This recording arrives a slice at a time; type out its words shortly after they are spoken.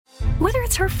Whether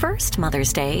it's her first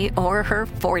Mother's Day or her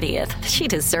 40th, she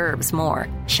deserves more.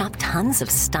 Shop tons of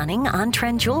stunning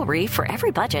on-trend jewelry for every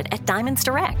budget at Diamonds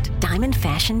Direct. Diamond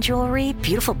fashion jewelry,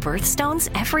 beautiful birthstones,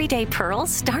 everyday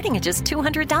pearls starting at just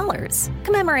 $200.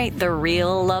 Commemorate the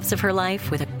real loves of her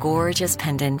life with a gorgeous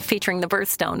pendant featuring the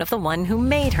birthstone of the one who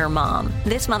made her mom.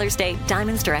 This Mother's Day,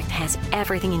 Diamonds Direct has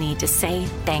everything you need to say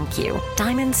thank you.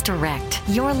 Diamonds Direct.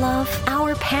 Your love,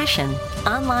 our passion.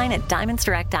 Online at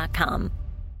diamondsdirect.com.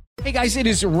 Hey guys, it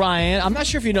is Ryan. I'm not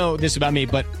sure if you know this about me,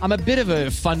 but I'm a bit of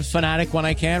a fun fanatic when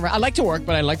I can. I like to work,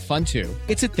 but I like fun too.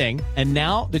 It's a thing. And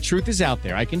now the truth is out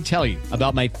there. I can tell you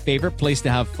about my favorite place to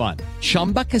have fun.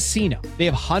 Chumba Casino. They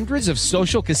have hundreds of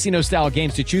social casino style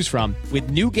games to choose from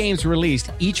with new games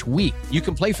released each week. You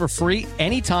can play for free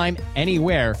anytime,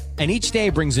 anywhere. And each day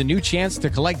brings a new chance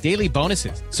to collect daily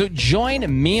bonuses. So join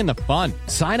me in the fun.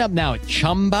 Sign up now at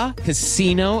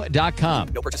ChumbaCasino.com.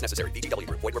 No purchase necessary. VGW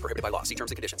Group. Void where prohibited by law. See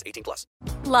terms and conditions. 18+.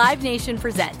 Live Nation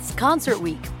presents Concert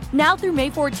Week. Now through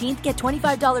May 14th, get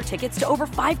 $25 tickets to over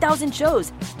 5,000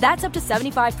 shows. That's up to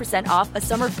 75% off a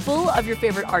summer full of your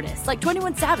favorite artists like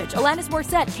 21 Savage, Alanis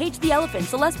Morissette, Cage the Elephant,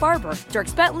 Celeste Barber,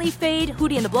 Dierks Bentley, Fade,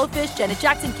 Hootie and the Blowfish, Janet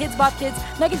Jackson, Kids Bop Kids,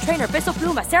 Meghan Trainor, Bissell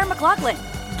Pluma, Sarah McLachlan.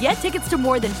 Get tickets to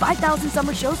more than 5,000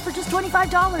 summer shows for just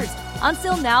 $25.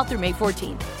 Until now through May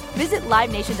 14th. Visit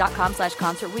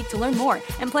LiveNation.com/Concert Week to learn more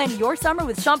and plan your summer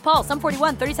with Sean Paul, Sum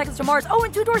 41, 30 Seconds to Mars,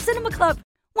 and Two Door Cinema Club.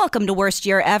 Welcome to Worst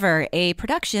Year Ever, a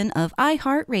production of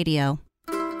iHeartRadio.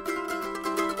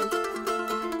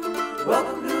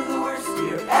 Welcome to the worst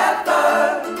year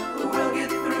ever. We'll get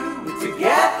through it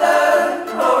together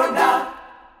or not.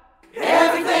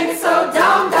 Everything's so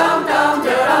dumb, dumb, dumb,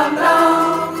 dumb, dumb,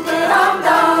 dumb, dumb,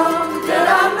 dumb,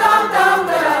 dumb, dumb,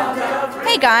 dumb.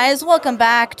 Hey guys, welcome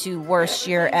back to Worst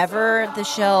Year Ever, the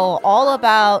show all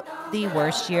about the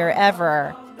worst year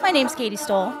ever. My name's Katie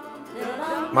Stoll.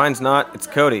 Mine's not. It's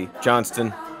Cody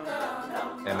Johnston.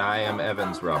 And I am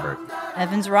Evans Robert.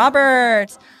 Evans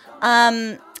Robert.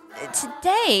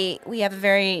 Today we have a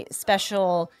very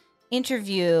special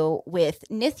interview with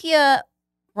Nithya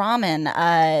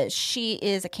Raman. She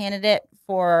is a candidate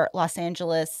for Los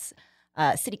Angeles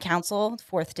City Council,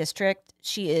 4th District.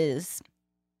 She is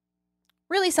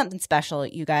really something special,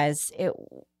 you guys.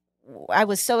 I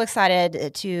was so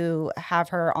excited to have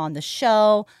her on the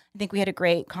show. I think we had a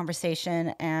great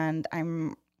conversation, and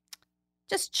I'm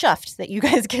just chuffed that you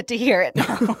guys get to hear it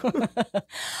now.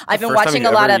 I've been watching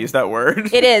a lot of. Use that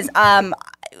word. It is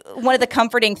one of the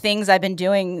comforting things I've been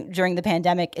doing during the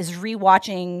pandemic is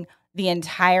rewatching the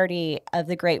entirety of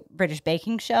the Great British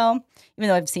Baking Show, even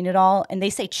though I've seen it all. And they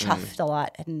say chuffed a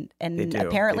lot, and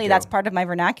apparently that's part of my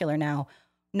vernacular now.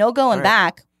 No going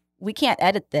back. We can't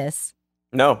edit this.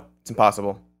 No, it's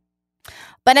impossible.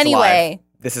 But anyway,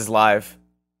 this is live.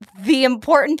 The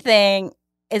important thing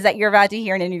is that you're about to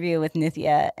hear an interview with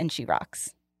Nithya, and she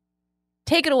rocks.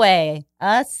 Take it away,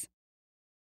 us.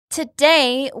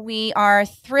 Today, we are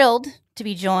thrilled to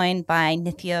be joined by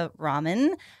Nithya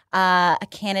Raman, a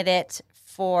candidate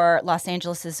for Los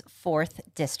Angeles' 4th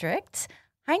District.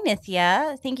 Hi,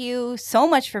 Nithya. Thank you so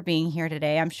much for being here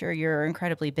today. I'm sure you're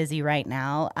incredibly busy right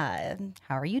now.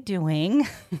 How are you doing?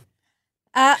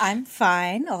 I'm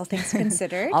fine, all things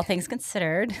considered. All things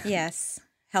considered. Yes.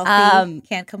 Healthy.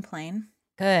 Can't complain.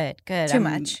 Good. Too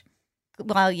much.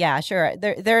 Well, yeah, sure.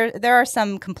 There are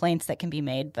some complaints that can be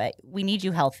made, but we need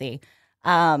you healthy.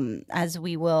 As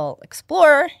we will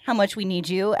explore how much we need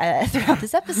you throughout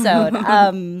this episode.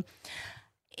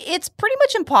 It's pretty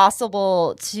much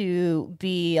impossible to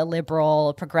be a liberal,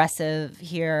 a progressive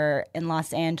here in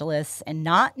Los Angeles and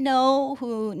not know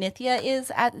who Nithya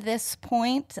is at this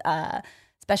point,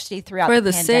 especially throughout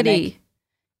the pandemic. City.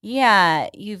 Yeah,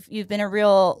 you've been a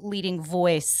real leading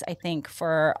voice, I think,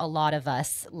 for a lot of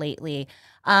us lately.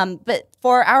 But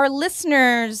for our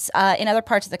listeners in other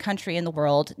parts of the country and the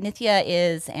world, Nithya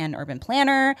is an urban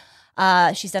planner.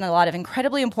 She's done a lot of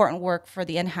incredibly important work for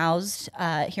the Unhoused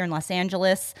here in Los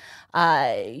Angeles.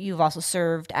 You've also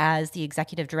served as the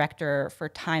executive director for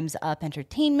Time's Up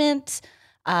Entertainment,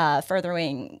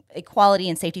 furthering equality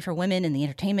and safety for women in the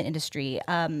entertainment industry.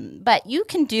 But you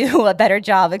can do a better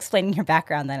job explaining your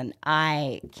background than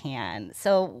I can.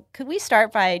 So could we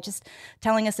start by just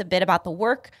telling us a bit about the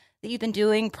work that you've been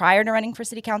doing prior to running for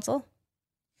city council?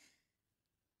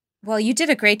 Well, you did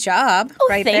a great job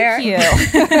right thank there. You.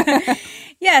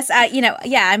 Yes,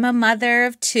 I'm a mother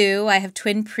of 2. I have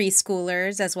twin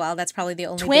preschoolers as well. That's probably the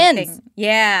only Twins. good thing.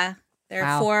 Yeah. They're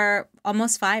Wow. 4,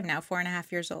 almost 5 now,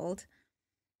 4.5 years old.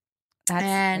 That's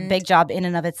a big job in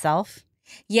and of itself.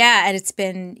 Yeah, and it's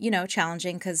been,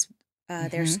 challenging because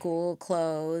their school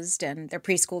closed and their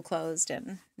preschool closed,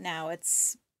 and now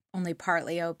it's only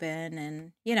partly open,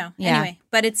 and Yeah. anyway.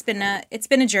 But it's been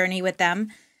a journey with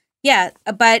them. Yeah,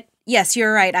 but yes,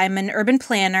 you're right. I'm an urban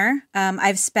planner.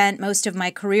 I've spent most of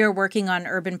my career working on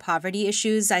urban poverty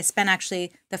issues. I spent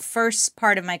actually the first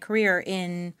part of my career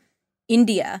in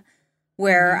India,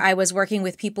 where I was working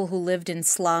with people who lived in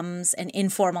slums and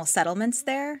informal settlements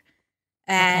there,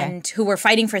 and who were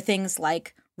fighting for things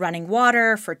like running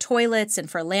water, for toilets, and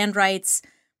for land rights.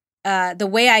 The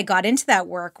way I got into that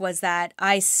work was that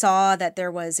I saw that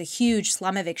there was a huge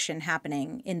slum eviction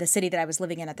happening in the city that I was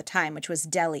living in at the time, which was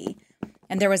Delhi.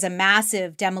 And there was a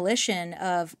massive demolition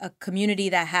of a community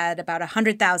that had about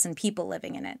 100,000 people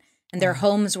living in it. And their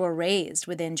homes were razed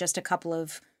within just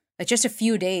a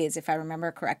few days, if I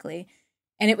remember correctly.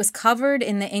 And it was covered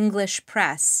in the English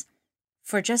press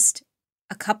for just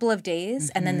a couple of days.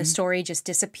 And then the story just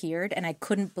disappeared. And I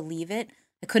couldn't believe it.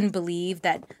 I couldn't believe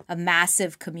that a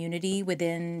massive community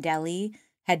within Delhi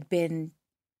had been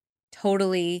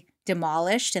totally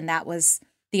demolished, and that was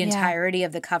the entirety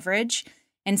of the coverage.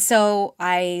 And so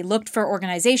I looked for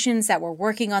organizations that were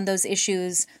working on those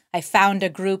issues. I found a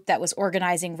group that was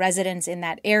organizing residents in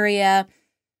that area.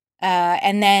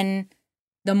 And then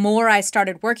the more I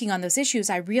started working on those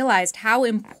issues, I realized how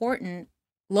important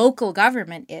local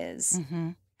government is,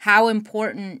 how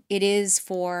important it is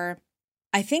for,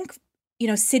 I think,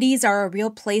 cities are a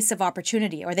real place of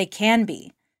opportunity, or they can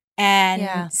be.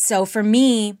 And so for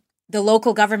me, the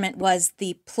local government was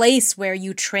the place where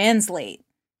you translate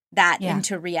that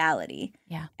into reality.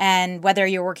 Yeah. And whether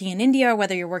you're working in India or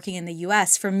whether you're working in the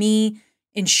US, for me,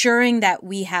 ensuring that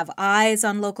we have eyes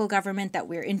on local government, that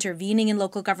we're intervening in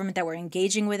local government, that we're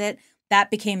engaging with it,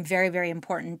 that became very, very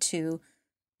important to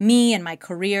me and my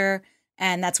career.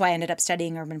 And that's why I ended up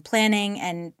studying urban planning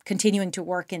and continuing to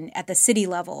work at the city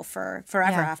level for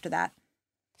forever after that.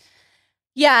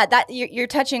 Yeah, that you're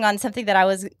touching on something that I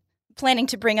was planning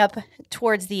to bring up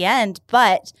towards the end.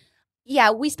 But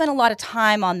yeah, we spent a lot of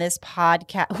time on this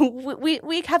podcast.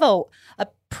 We have a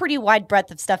pretty wide breadth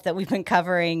of stuff that we've been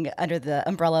covering under the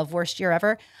umbrella of Worst Year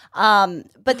Ever.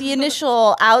 But the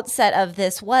initial outset of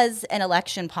this was an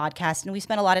election podcast, and we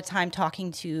spent a lot of time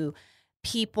talking to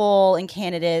people and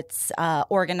candidates,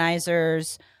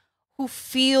 organizers who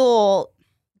feel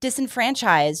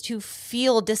disenfranchised, who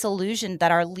feel disillusioned that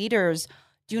our leaders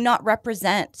do not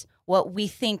represent what we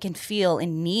think and feel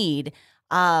and need,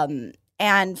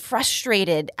 and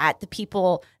frustrated at the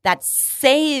people that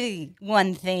say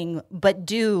one thing but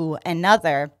do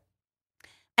another.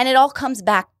 And it all comes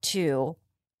back to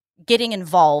getting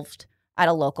involved at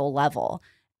a local level.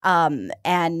 And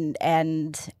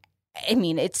I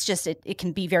mean, it's just, it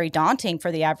can be very daunting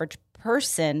for the average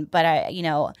person, but I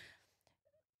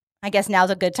guess now's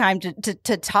a good time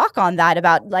to talk on that,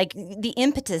 about like the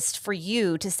impetus for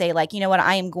you to say, like, you know what,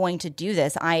 I am going to do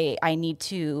this. I need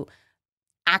to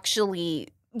actually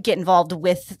get involved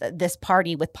with this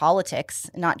party, with politics,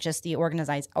 not just the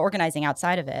organizing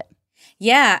outside of it.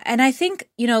 Yeah. And I think,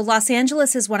 Los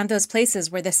Angeles is one of those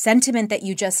places where the sentiment that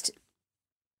you just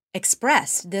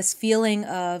expressed, this feeling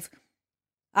of,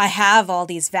 I have all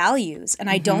these values and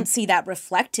I don't see that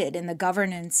reflected in the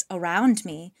governance around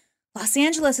me. Los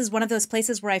Angeles is one of those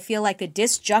places where I feel like the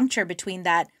disjuncture between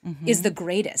that is the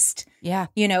greatest. Yeah.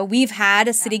 We've had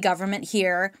a city government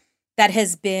here that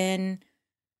has been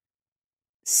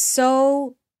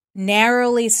so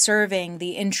narrowly serving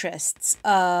the interests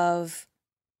of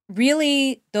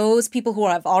really those people who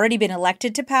have already been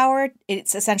elected to power.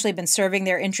 It's essentially been serving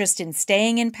their interest in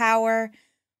staying in power.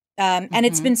 And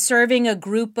it's been serving a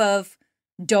group of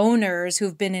donors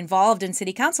who've been involved in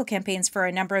city council campaigns for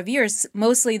a number of years,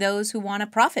 mostly those who want to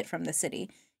profit from the city,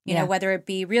 you know, whether it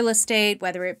be real estate,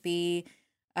 whether it be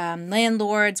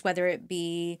landlords, whether it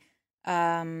be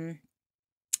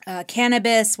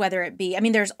cannabis, whether it be,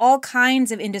 there's all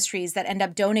kinds of industries that end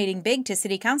up donating big to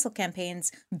city council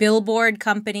campaigns, billboard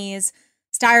companies,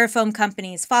 styrofoam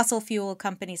companies, fossil fuel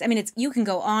companies. You can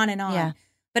go on and on. Yeah.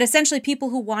 But essentially people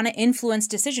who want to influence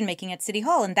decision-making at City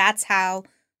Hall. And that's how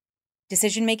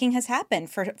decision-making has happened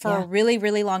for a really,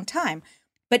 really long time.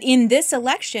 But in this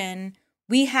election,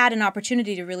 we had an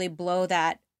opportunity to really blow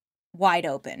that wide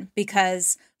open,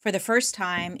 because for the first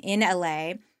time in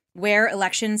LA, where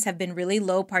elections have been really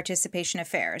low participation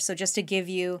affairs. So just to give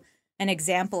you an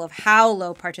example of how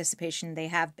low participation they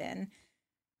have been,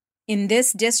 in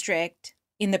this district,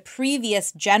 in the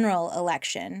previous general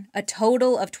election, a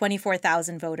total of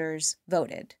 24,000 voters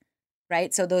voted,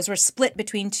 right? So those were split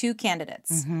between two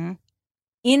candidates.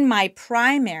 In my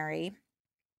primary,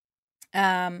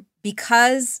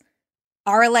 because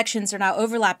our elections are now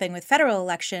overlapping with federal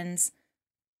elections,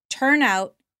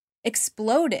 turnout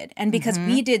exploded. And because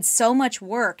we did so much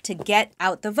work to get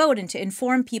out the vote and to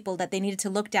inform people that they needed to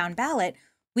look down ballot,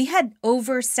 we had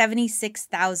over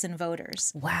 76,000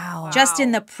 voters. Wow. Just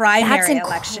in the primary That's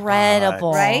election.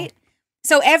 incredible. Right?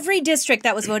 So every district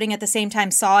that was voting at the same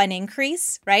time saw an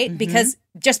increase, right? Because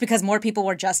more people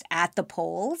were just at the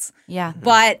polls. Yeah.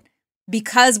 But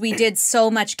because we did so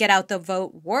much get out the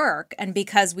vote work and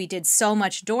because we did so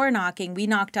much door knocking, we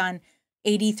knocked on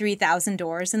 83,000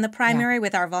 doors in the primary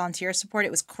with our volunteer support.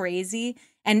 It was crazy.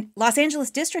 And Los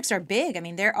Angeles districts are big. I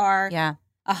mean, there are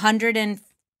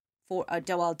 104,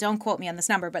 well, don't quote me on this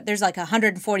number, but there's like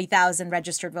 140,000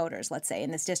 registered voters, let's say,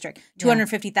 in this district,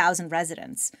 250,000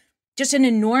 residents, just an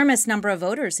enormous number of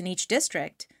voters in each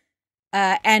district.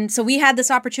 And so we had this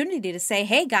opportunity to say,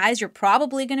 hey, guys, you're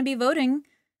probably going to be voting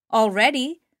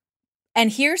already.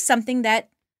 And here's something that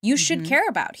you should care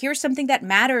about. Here's something that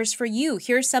matters for you.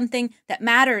 Here's something that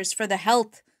matters for the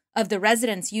health of the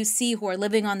residents you see who are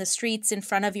living on the streets in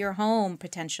front of your home,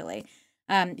 potentially.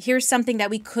 Here's something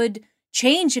that we could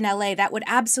change in LA that would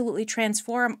absolutely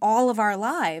transform all of our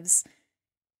lives,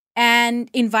 and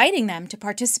inviting them to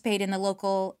participate in the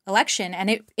local election.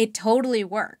 And it totally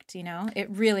worked, you know, it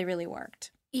really, really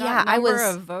worked. That number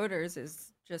of voters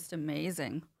is just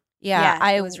amazing. Yeah,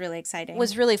 I it was really exciting.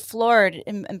 Was really floored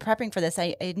in prepping for this.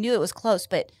 I knew it was close,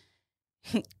 but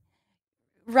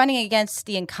running against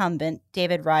the incumbent,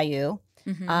 David Ryu,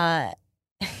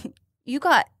 you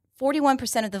got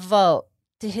 41% of the vote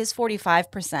to his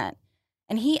 45%.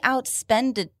 And he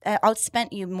outspent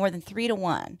you more than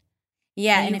 3-1.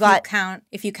 Yeah, and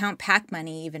if you count PAC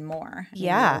money, even more.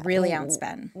 Yeah, really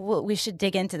outspent. We should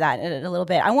dig into that a little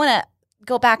bit. I want to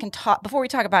go back and talk before we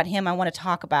talk about him. I want to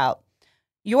talk about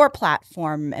your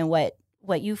platform and what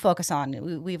you focus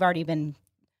on. We've already been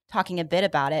talking a bit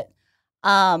about it,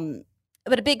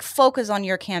 but a big focus on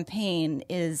your campaign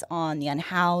is on the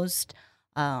unhoused,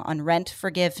 on rent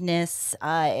forgiveness.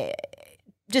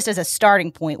 Just as a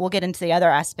starting point, we'll get into the other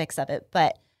aspects of it,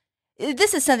 but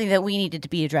this is something that we needed to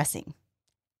be addressing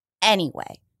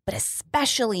anyway, but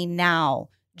especially now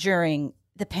during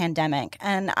the pandemic.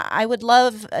 And I would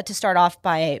love to start off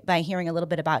by hearing a little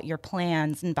bit about your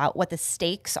plans and about what the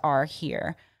stakes are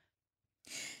here.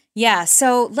 Yeah,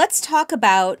 so let's talk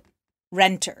about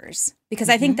renters, because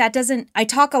I think I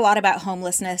talk a lot about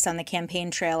homelessness on the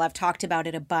campaign trail. I've talked about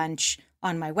it a bunch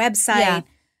on my website. Yeah.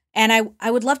 And I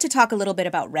would love to talk a little bit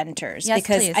about renters,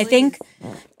 because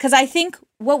I think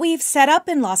what we've set up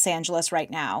in Los Angeles right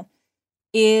now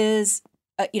is,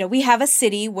 we have a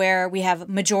city where we have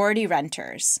majority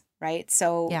renters, right?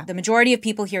 So the majority of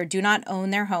people here do not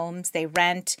own their homes. They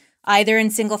rent either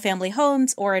in single family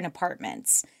homes or in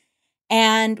apartments.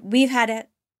 And we've had a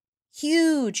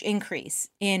huge increase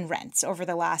in rents over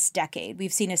the last decade.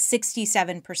 We've seen a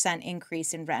 67%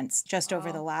 increase in rents just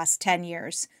over the last 10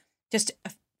 years. Just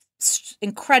a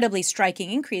incredibly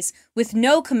striking increase with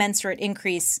no commensurate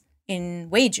increase in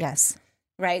wages,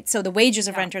 right? So the wages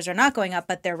of renters are not going up,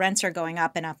 but their rents are going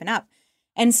up and up and up.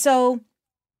 And so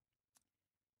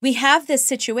we have this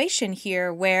situation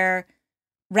here where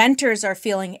renters are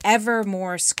feeling ever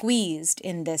more squeezed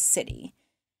in this city.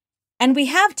 And we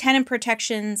have tenant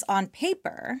protections on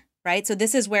paper, right? So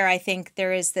this is where I think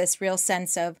there is this real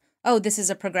sense of, oh, this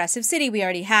is a progressive city.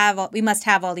 We must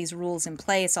have all these rules in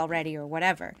place already or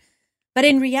whatever. But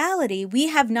in reality, we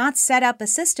have not set up a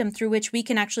system through which we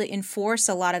can actually enforce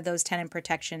a lot of those tenant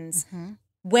protections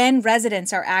when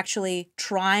residents are actually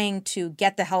trying to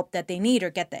get the help that they need or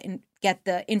get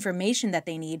the information that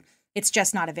they need. It's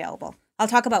just not available. I'll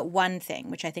talk about one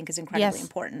thing, which I think is incredibly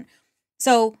important.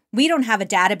 So we don't have a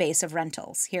database of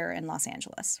rentals here in Los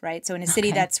Angeles, right? So in a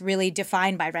city that's really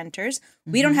defined by renters,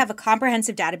 we don't have a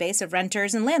comprehensive database of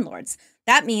renters and landlords.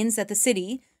 That means that the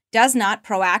city does not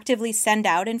proactively send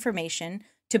out information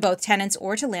to both tenants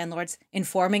or to landlords,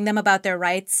 informing them about their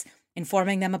rights,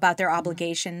 informing them about their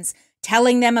obligations,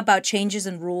 telling them about changes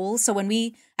in rules. So when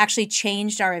we actually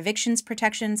changed our evictions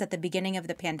protections at the beginning of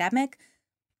the pandemic,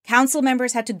 council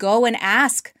members had to go and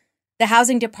ask the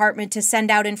housing department to send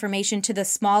out information to the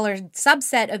smaller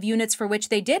subset of units for which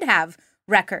they did have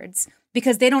records,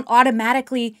 because they don't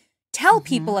automatically tell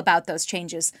people about those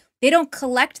changes. They don't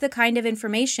collect the kind of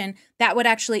information that would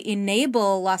actually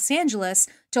enable Los Angeles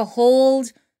to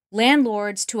hold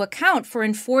landlords to account for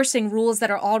enforcing rules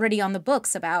that are already on the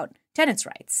books about tenants'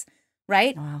 rights,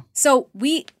 right? Wow. So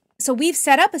we've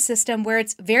set up a system where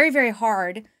it's very, very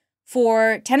hard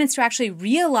for tenants to actually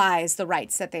realize the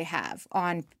rights that they have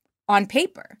on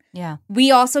paper. Yeah.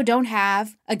 We also don't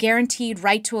have a guaranteed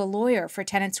right to a lawyer for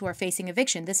tenants who are facing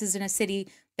eviction. This is in a city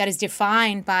that is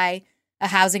defined by a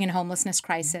housing and homelessness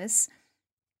crisis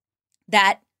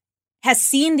that has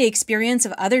seen the experience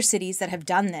of other cities that have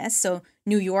done this. So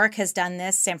New York has done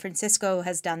this, San Francisco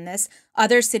has done this.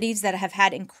 Other cities that have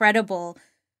had incredible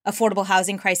affordable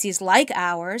housing crises like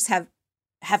ours have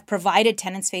provided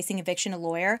tenants facing eviction a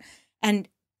lawyer. And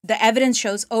the evidence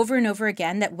shows over and over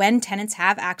again that when tenants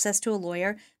have access to a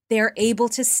lawyer, they're able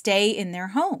to stay in their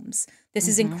homes. This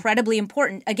is incredibly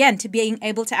important, again, to being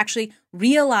able to actually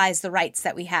realize the rights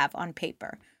that we have on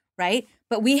paper, right?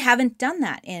 But we haven't done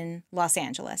that in Los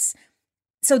Angeles.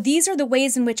 So these are the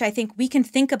ways in which I think we can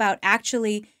think about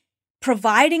actually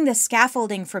providing the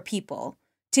scaffolding for people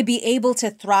to be able to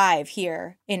thrive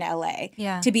here in LA,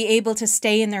 to be able to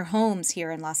stay in their homes here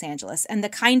in Los Angeles, and the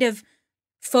kind of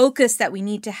focus that we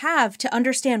need to have to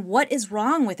understand what is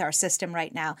wrong with our system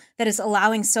right now that is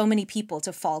allowing so many people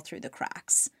to fall through the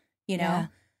cracks, you know?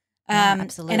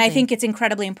 Absolutely. And I think it's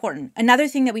incredibly important. Another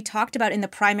thing that we talked about in the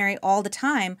primary all the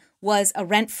time was a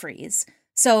rent freeze.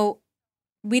 So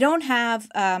we don't have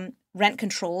rent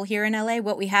control here in LA.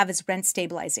 What we have is rent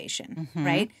stabilization,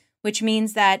 right? Which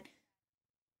means that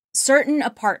certain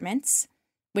apartments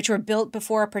which were built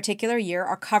before a particular year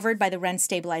are covered by the rent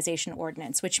stabilization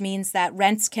ordinance, which means that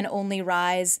rents can only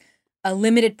rise a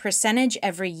limited percentage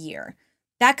every year.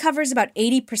 That covers about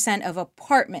 80% of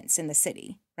apartments in the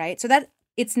city, right? So that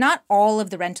it's not all of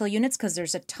the rental units, because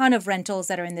there's a ton of rentals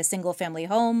that are in the single family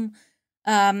home,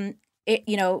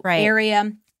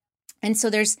 area. And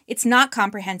so it's not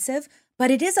comprehensive,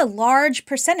 but it is a large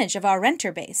percentage of our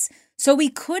renter base. So we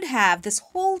could have this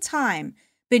whole time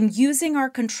been using our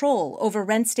control over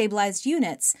rent stabilized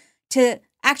units to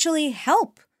actually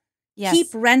help keep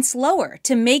rents lower,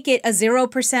 to make it a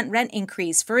 0% rent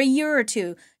increase for a year or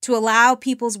two, to allow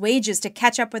people's wages to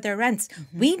catch up with their rents.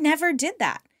 We never did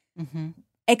that,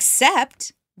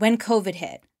 except when COVID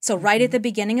hit. So right at the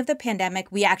beginning of the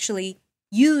pandemic, we actually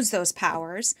used those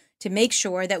powers to make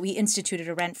sure that we instituted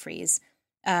a rent freeze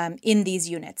in these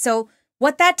units. So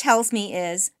what that tells me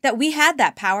is that we had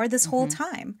that power this whole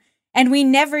time. And we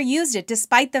never used it,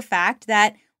 despite the fact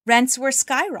that rents were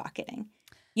skyrocketing,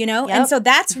 you know? And so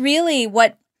that's really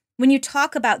when you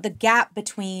talk about the gap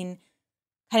between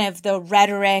kind of the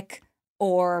rhetoric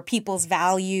or people's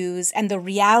values and the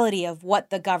reality of what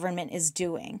the government is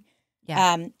doing.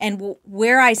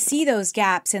 Where I see those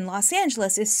gaps in Los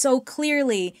Angeles is so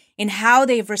clearly in how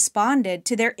they've responded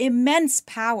to their immense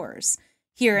powers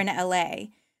here in LA.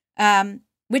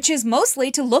 Which is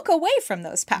mostly to look away from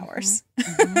those powers,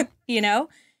 you know?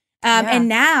 And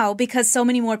now, because so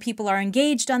many more people are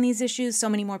engaged on these issues, so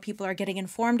many more people are getting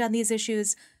informed on these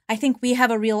issues, I think we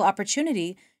have a real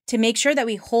opportunity to make sure that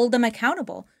we hold them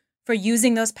accountable for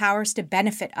using those powers to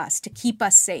benefit us, to keep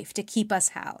us safe, to keep us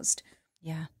housed.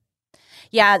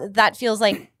 Yeah, that feels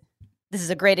like this is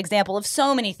a great example of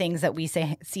so many things that we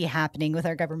see happening with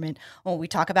our government when we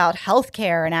talk about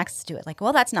healthcare and access to it. Like,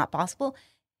 well, that's not possible.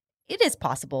 It is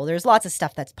possible. There's lots of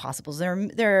stuff that's possible.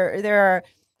 There are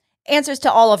answers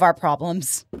to all of our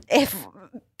problems if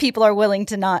people are willing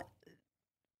to not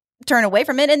turn away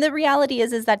from it. And the reality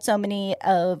is that so many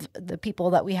of the people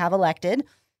that we have elected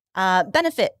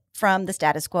benefit from the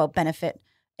status quo, benefit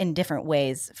in different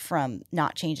ways from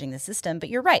not changing the system. But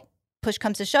you're right. Push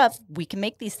comes to shove, we can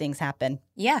make these things happen.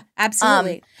 Yeah,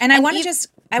 absolutely. And I want to just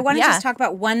talk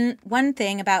about one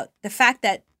thing about the fact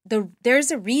that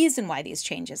there's a reason why these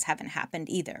changes haven't happened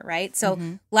either, right? So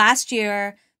last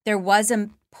year, there was a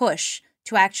push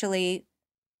to actually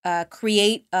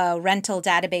create a rental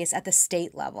database at the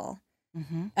state level.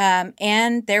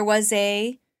 And there was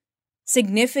a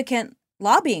significant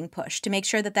lobbying push to make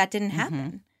sure that didn't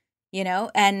happen, you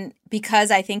know? And because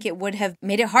I think it would have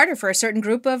made it harder for a certain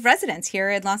group of residents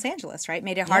here in Los Angeles, right?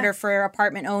 Made it harder for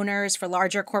apartment owners, for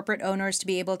larger corporate owners to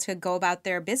be able to go about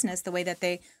their business the way that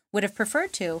they would have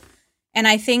preferred to. And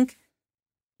I think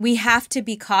we have to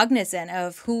be cognizant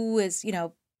of who is, you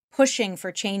know, pushing for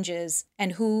changes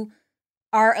and who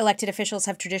our elected officials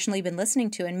have traditionally been listening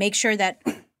to, and make sure that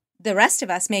the rest of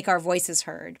us make our voices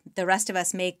heard. The rest of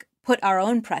us put our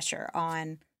own pressure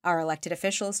on our elected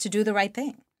officials to do the right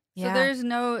thing. So there's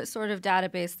no sort of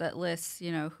database that lists,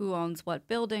 you know, who owns what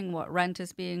building, what rent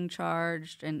is being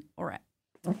charged,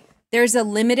 There's a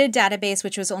limited database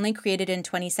which was only created in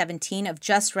 2017 of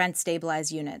just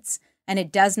rent-stabilized units, and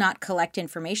it does not collect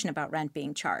information about rent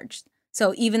being charged.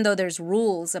 So even though there's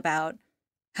rules about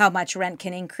how much rent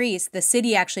can increase, the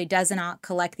city actually does not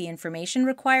collect the information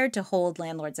required to hold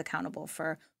landlords accountable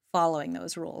for following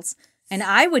those rules. And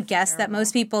I would guess that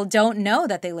most people don't know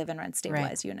that they live in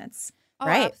rent-stabilized units. Oh,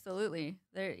 absolutely.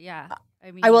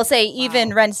 I will say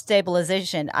even rent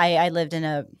stabilization, I lived in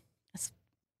a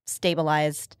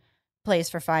stabilized place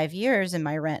for 5 years and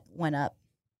my rent went up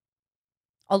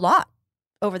a lot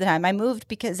over the time. I moved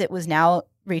because it was now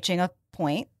reaching a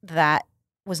point that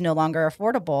was no longer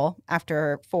affordable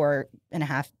after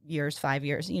 4.5 years, 5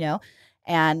 years,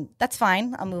 and that's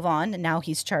fine. I'll move on. And now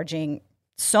he's charging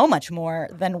so much more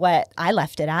than what I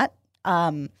left it at.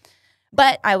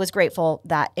 But I was grateful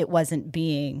that it wasn't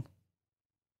being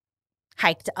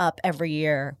hiked up every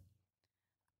year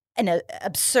an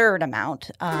absurd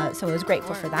amount. So I was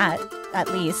grateful for that, at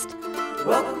least.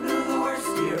 Welcome to the worst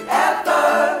year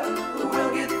ever.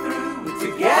 We'll get through it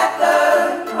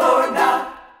together or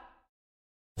not.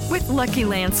 With Lucky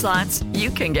Land Slots,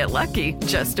 you can get lucky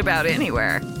just about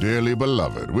anywhere. Dearly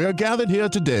beloved, we are gathered here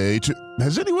today to...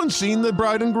 Has anyone seen the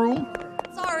bride and groom?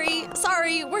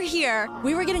 Sorry, we're here.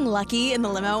 We were getting lucky in the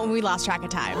limo and we lost track of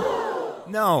time.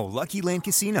 No, Lucky Land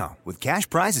Casino, with cash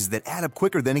prizes that add up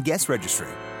quicker than a guest registry.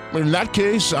 In that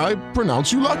case, I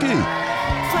pronounce you lucky.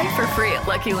 Play for free at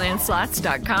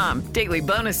LuckyLandSlots.com. Daily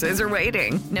bonuses are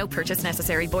waiting. No purchase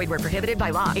necessary. Void where prohibited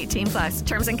by law. 18+.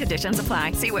 Terms and conditions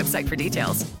apply. See website for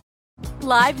details.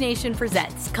 Live Nation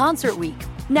presents Concert Week.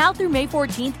 Now through May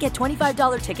 14th, get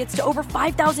 $25 tickets to over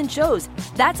 5,000 shows.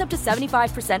 That's up to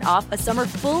 75% off a summer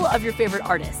full of your favorite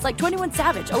artists like 21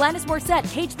 Savage, Alanis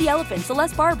Morissette, Cage the Elephant,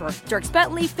 Celeste Barber, Dierks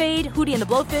Bentley, Fade, Hootie and the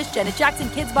Blowfish, Janet Jackson,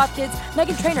 Kids Bop Kids,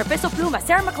 Meghan Trainor, Peso Pluma,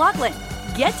 Sarah McLachlan.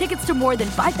 Get tickets to more than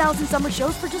 5,000 summer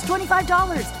shows for just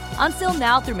 $25. Until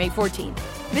now through May 14th.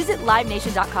 Visit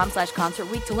LiveNation.com/Concert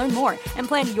Week to learn more and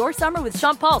plan your summer with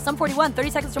Sean Paul, Sum 41, 30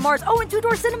 Seconds to Mars, and Two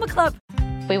Door Cinema Club.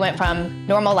 We went from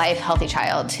normal life, healthy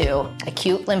child to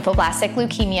acute lymphoblastic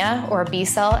leukemia, or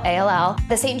B-cell ALL.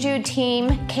 The St. Jude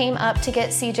team came up to get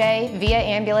CJ via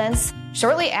ambulance.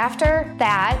 Shortly after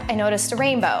that, I noticed a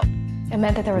rainbow. It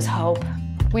meant that there was hope.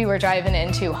 We were driving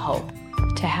into hope.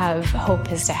 To have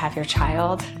hope is to have your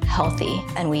child healthy,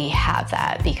 and we have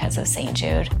that because of St.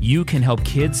 Jude. You can help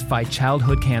kids fight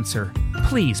childhood cancer.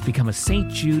 Please become a St.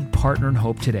 Jude Partner in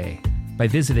Hope today by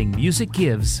visiting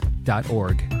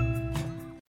musicgives.org.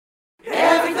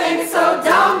 Everything's so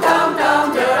dumb, dumb,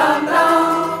 dumb, dumb,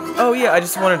 dumb. Oh yeah, I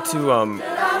just wanted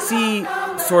to see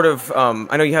sort of.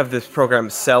 I know you have this program,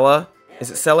 Sela.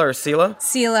 Is it Sela or Sela?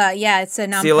 Sela, yeah, it's a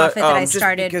nonprofit that I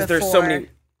started because before. There's so many.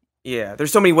 Yeah,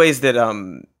 there's so many ways that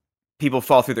people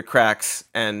fall through the cracks,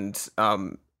 and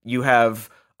you have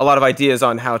a lot of ideas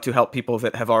on how to help people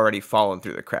that have already fallen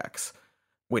through the cracks,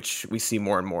 which we see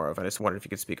more and more of. I just wondered if you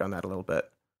could speak on that a little bit.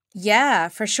 Yeah,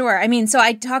 for sure. I mean, so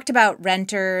I talked about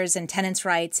renters and tenants'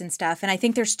 rights and stuff, and I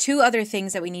think there's two other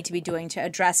things that we need to be doing to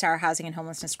address our housing and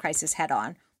homelessness crisis head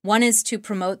on. One is to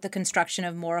promote the construction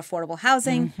of more affordable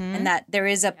housing, and that there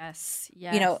is a,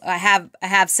 I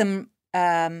have some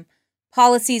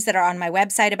policies that are on my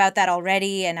website about that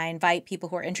already, and I invite people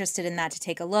who are interested in that to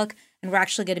take a look. And we're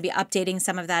actually going to be updating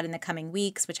some of that in the coming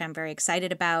weeks, which I'm very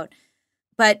excited about.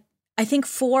 But I think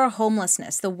for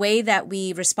homelessness, the way that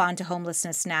we respond to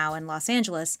homelessness now in Los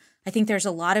Angeles, I think there's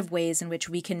a lot of ways in which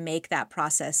we can make that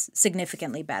process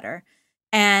significantly better.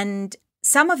 And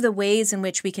some of the ways in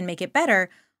which we can make it better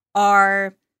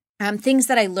are things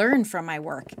that I learned from my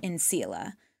work in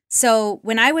Sela. So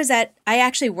when I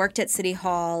actually worked at City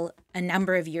Hall a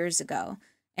number of years ago,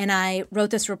 and I wrote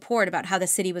this report about how the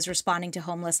city was responding to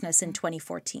homelessness in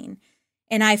 2014.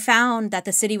 And I found that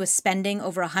the city was spending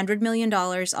over $100 million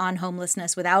on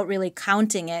homelessness without really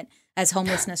counting it as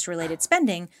homelessness-related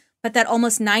spending, but that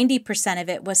almost 90% of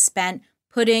it was spent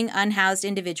putting unhoused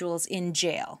individuals in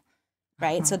jail,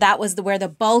 right? So that was where the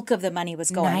bulk of the money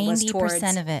was going.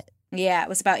 90% of it. Yeah, it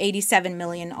was about 87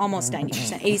 million, almost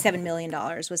 90%. $87 million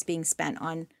was being spent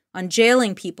on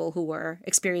jailing people who were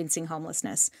experiencing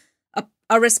homelessness.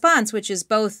 A response which is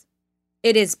both,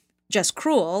 it is just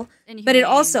cruel, but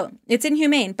it's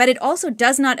inhumane, but it also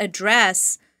does not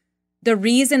address the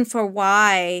reason for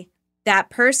why that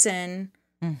person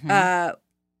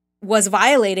was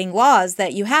violating laws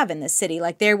that you have in this city.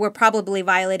 Like they were probably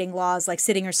violating laws like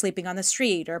sitting or sleeping on the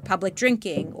street or public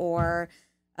drinking or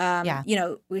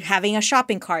having a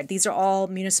shopping cart. These are all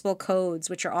municipal codes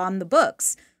which are on the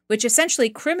books, which essentially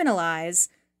criminalize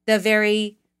the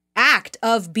very act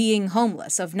of being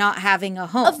homeless, of not having a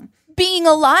home. Of being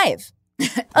alive.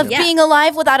 Being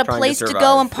alive without a place to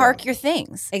go and park your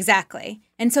things. Exactly.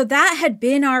 And so that had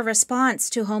been our response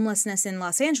to homelessness in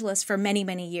Los Angeles for many,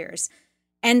 many years.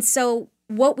 And so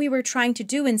what we were trying to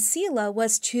do in Sela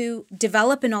was to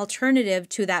develop an alternative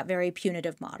to that very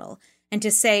punitive model and to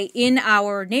say in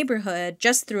our neighborhood,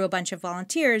 just through a bunch of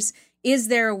volunteers, is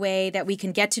there a way that we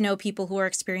can get to know people who are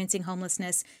experiencing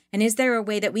homelessness? And is there a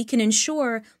way that we can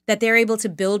ensure that they're able to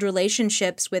build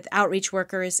relationships with outreach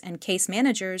workers and case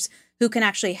managers who can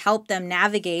actually help them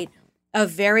navigate a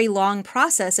very long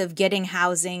process of getting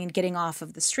housing and getting off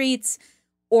of the streets,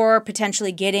 or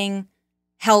potentially getting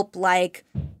help like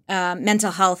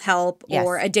mental health help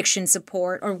or addiction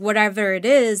support or whatever it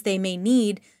is they may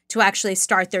need to actually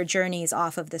start their journeys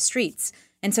off of the streets.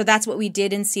 And so that's what we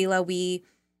did in Sela.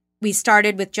 We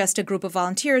started with just a group of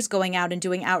volunteers going out and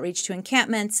doing outreach to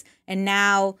encampments. And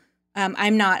now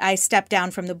I stepped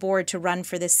down from the board to run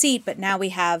for this seat, but now we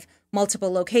have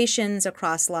multiple locations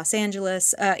across Los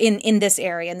Angeles, in this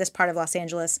area, in this part of Los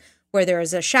Angeles, where there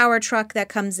is a shower truck that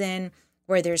comes in,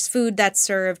 where there's food that's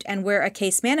served, and where a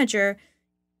case manager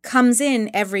comes in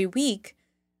every week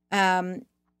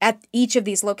at each of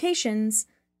these locations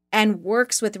and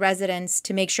works with residents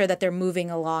to make sure that they're moving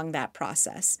along that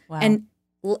process. Wow. And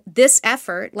this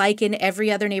effort, like in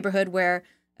every other neighborhood where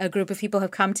a group of people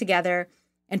have come together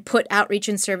and put outreach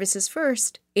and services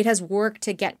first, it has worked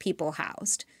to get people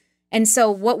housed. And so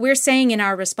what we're saying in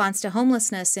our response to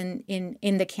homelessness in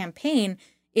the campaign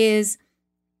is,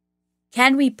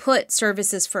 can we put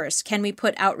services first? Can we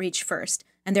put outreach first?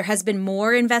 And there has been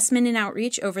more investment in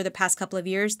outreach over the past couple of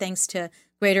years, thanks to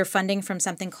greater funding from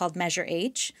something called Measure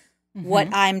H. Mm-hmm. What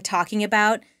I'm talking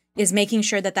about is making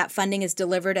sure that that funding is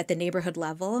delivered at the neighborhood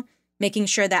level, making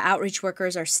sure that outreach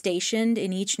workers are stationed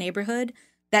in each neighborhood,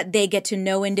 that they get to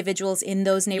know individuals in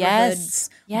those neighborhoods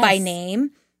by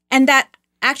name, and that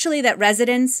actually that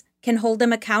residents can hold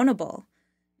them accountable,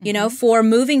 you know, for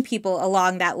moving people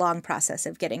along that long process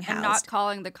of getting housed. And not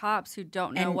calling the cops who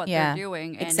don't know what they're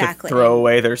doing. And to throw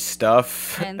away their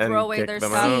stuff. And throw away their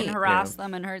stuff and harass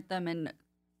them and hurt them and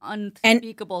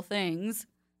unspeakable things.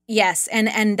 Yes,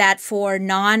 and that for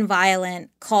nonviolent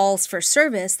calls for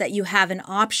service, that you have an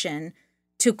option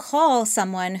to call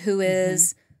someone who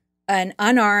is an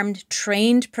unarmed,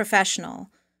 trained professional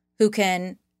who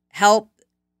can help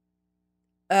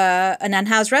an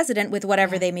unhoused resident with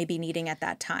whatever they may be needing at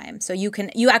that time. So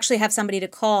you actually have somebody to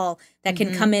call that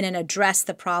can come in and address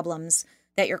the problems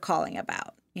that you're calling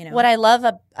about. You know, what I love,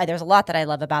 there's a lot that I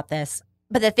love about this,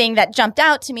 but the thing that jumped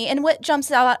out to me, and what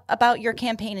jumps out about your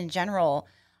campaign in general,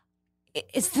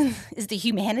 is the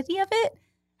humanity of it.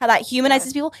 How that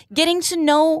humanizes people, getting to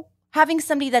know, having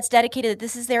somebody that's dedicated, that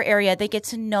this is their area. They get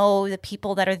to know the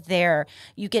people that are there.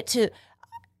 You get to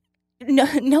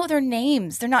know their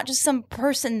names. They're not just some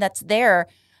person that's there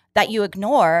that you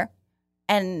ignore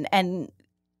and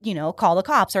you know, call the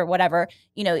cops or whatever,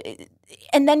 you know,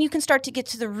 and then you can start to get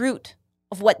to the root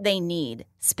of what they need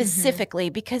specifically,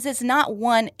 because it's not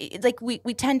one, like we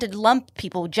tend to lump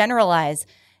people, generalize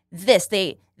this.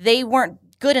 They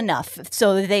weren't good enough,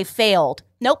 so they failed.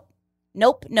 Nope.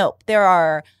 There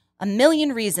are a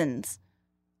million reasons,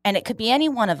 and it could be any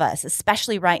one of us,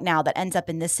 especially right now, that ends up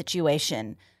in this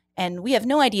situation. And we have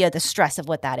no idea the stress of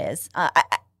what that is.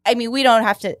 I mean, we don't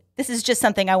have to. This is just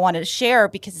something I wanted to share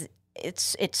because it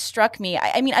struck me.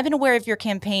 I mean, I've been aware of your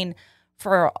campaign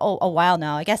for a while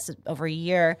now. I guess over a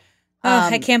year.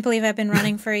 I can't believe I've been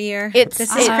running for a year. This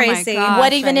is crazy. Gosh,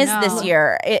 what even is this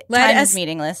year? Time is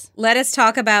meaningless. Let us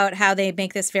talk about how they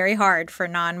make this very hard for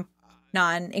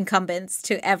non-incumbents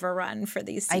to ever run for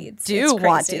these seats. I do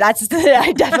want to.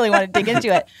 I definitely want to dig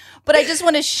into it. But I just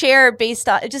want to share based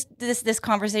on just this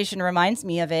conversation reminds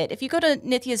me of it. If you go to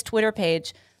Nithya's Twitter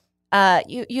page,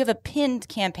 you have a pinned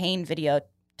campaign video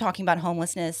talking about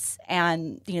homelessness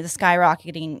and, you know, the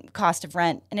skyrocketing cost of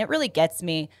rent, and it really gets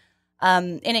me.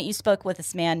 In it, you spoke with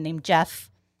this man named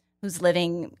Jeff, who's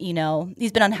living, you know,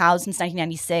 he's been unhoused since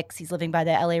 1996. He's living by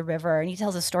the LA River, and he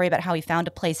tells a story about how he found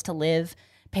a place to live,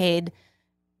 paid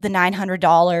the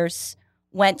 $900,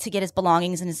 went to get his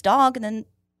belongings and his dog, and then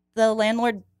the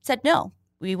landlord said, no,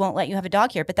 we won't let you have a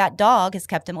dog here. But that dog has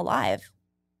kept him alive.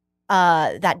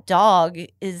 That dog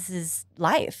is his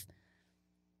life.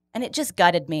 And it just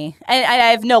gutted me. And I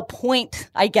have no point,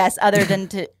 I guess, other than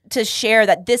to share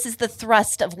that this is the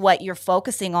thrust of what you're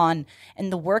focusing on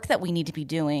and the work that we need to be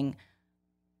doing.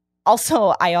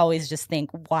 Also, I always just think,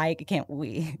 why can't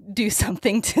we do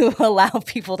something to allow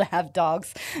people to have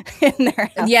dogs in their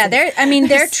houses? Yeah, they're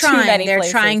trying. They're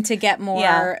trying to get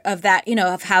more of that, you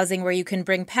know, of housing where you can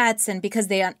bring pets. And because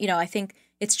they, you know, I think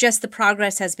it's just the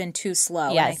progress has been too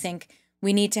slow. Yes. And I think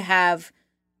we need to have,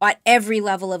 at every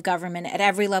level of government, at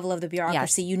every level of the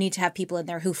bureaucracy, you need to have people in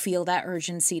there who feel that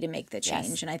urgency to make the change.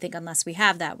 Yes. And I think unless we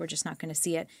have that, we're just not going to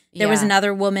see it. There was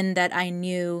another woman that I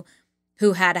knew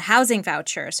who had a housing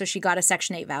voucher. So she got a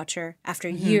Section 8 voucher after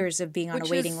years of being on a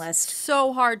waiting list.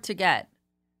 So hard to get.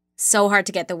 So hard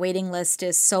to get. The waiting list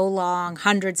is so long.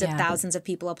 Hundreds of thousands of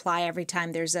people apply every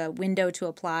time there's a window to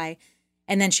apply.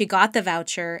 And then she got the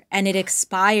voucher, and it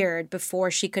expired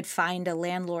before she could find a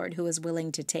landlord who was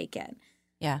willing to take it.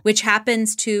 Yeah. Which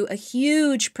happens to a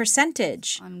huge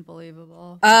percentage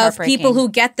Unbelievable. of people who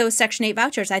get those Section 8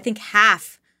 vouchers. I think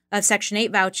half of Section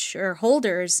 8 voucher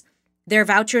holders, their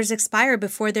vouchers expire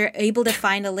before they're able to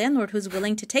find a landlord who's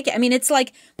willing to take it. I mean, it's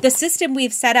like the system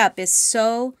we've set up is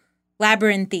so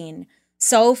labyrinthine,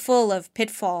 so full of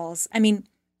pitfalls. I mean,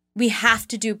 we have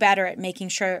to do better at making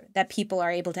sure that people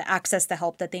are able to access the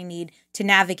help that they need to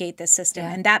navigate this system.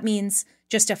 And that means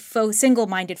just a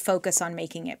single-minded focus on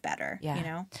making it better, you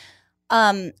know?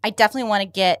 I definitely want to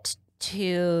get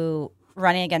to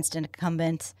running against an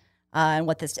incumbent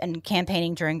and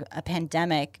campaigning during a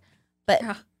pandemic. But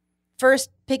first,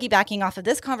 piggybacking off of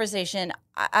this conversation,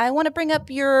 I want to bring up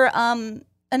your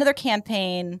another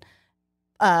campaign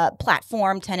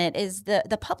platform tenet is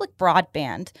the public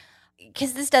broadband,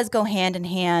 because this does go hand in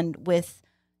hand with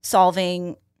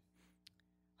solving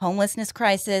homelessness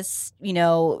crisis, you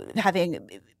know, having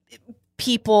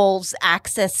people's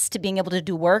access to being able to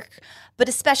do work, but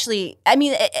especially, I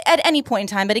mean, at any point in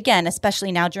time, but again,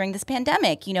 especially now during this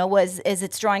pandemic, you know, is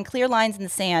it's drawing clear lines in the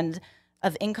sand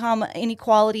of income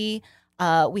inequality.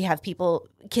 We have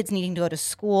kids needing to go to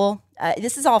school.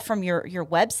 This is all from your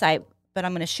website, but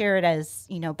I'm going to share it as,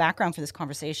 you know, background for this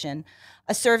conversation.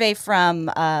 A survey from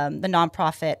the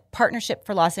nonprofit Partnership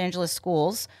for Los Angeles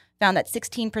Schools found that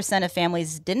 16% of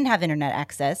families didn't have internet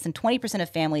access and 20%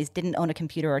 of families didn't own a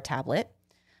computer or tablet.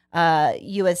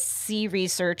 USC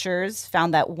researchers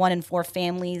found that 1 in 4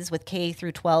 families with K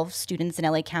through 12 students in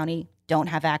LA County don't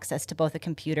have access to both a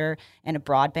computer and a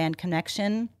broadband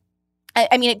connection.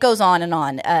 I mean, it goes on and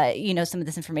on, you know, some of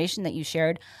this information that you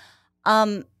shared.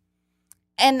 And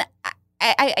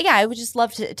I would just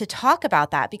love to talk about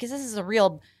that, because this is a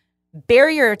real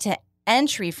barrier to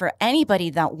entry for anybody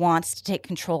that wants to take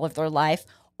control of their life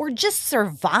or just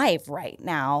survive right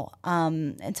now.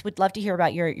 And so we'd love to hear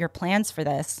about your plans for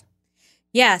this.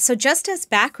 Yeah. So just as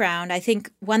background, I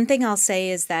think one thing I'll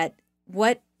say is that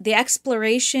what the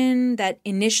exploration that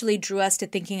initially drew us to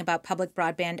thinking about public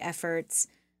broadband efforts,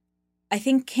 I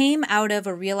think, came out of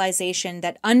a realization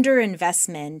that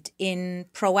underinvestment in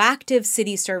proactive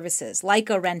city services, like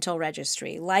a rental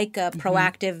registry, like a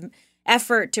proactive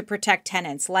effort to protect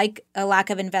tenants, like a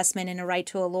lack of investment in a right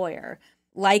to a lawyer,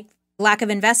 like lack of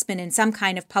investment in some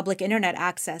kind of public internet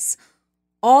access,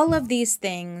 all of these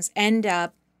things end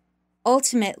up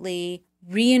ultimately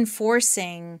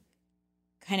reinforcing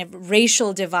kind of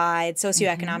racial divides,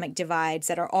 socioeconomic divides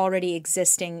that are already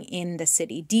existing in the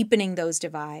city, deepening those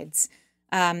divides.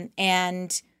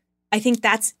 And I think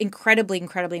that's incredibly,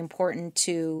 incredibly important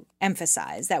to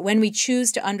emphasize, that when we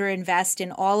choose to underinvest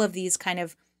in all of these kind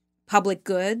of public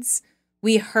goods,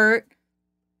 we hurt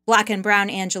Black and brown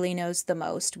Angelenos the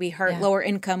most. We hurt lower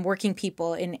income working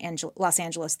people in Los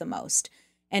Angeles the most.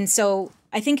 And so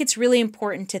I think it's really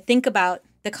important to think about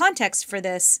the context for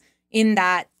this in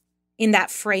that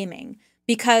framing,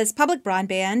 because public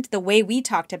broadband, the way we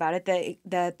talked about it,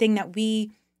 the thing that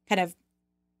we kind of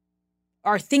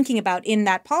are thinking about in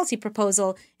that policy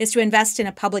proposal is to invest in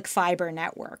a public fiber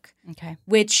network,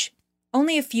 which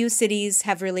only a few cities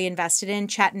have really invested in.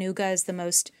 Chattanooga is the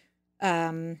most,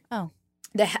 the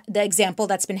example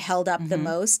that's been held up the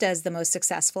most as the most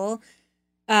successful.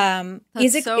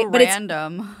 That's so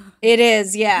random. It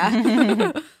is,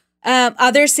 yeah.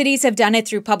 Other cities have done it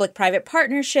through public-private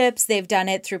partnerships. They've done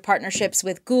it through partnerships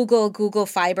with Google. Google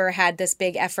Fiber had this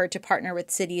big effort to partner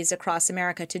with cities across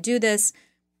America to do this.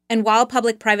 And while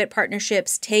public-private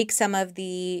partnerships take some of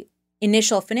the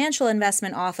initial financial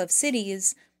investment off of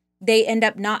cities, they end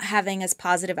up not having as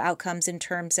positive outcomes in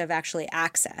terms of actually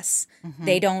access.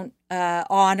 They don't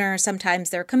honor sometimes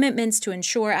their commitments to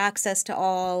ensure access to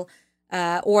all,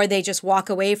 or they just walk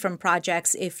away from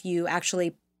projects if you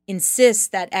actually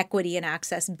insist that equity and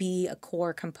access be a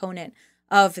core component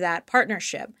of that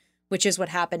partnership, which is what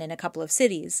happened in a couple of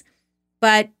cities.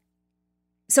 But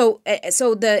so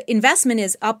the investment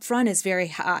is upfront is very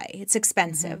high. It's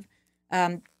expensive.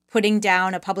 Putting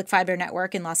down a public fiber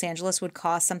network in Los Angeles would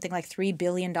cost something like $3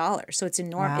 billion. So it's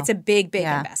enormous. Wow. It's a big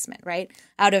investment, right?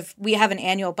 We have an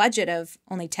annual budget of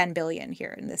only $10 billion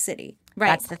here in the city. Right.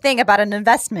 That's the thing about an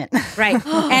investment. Right.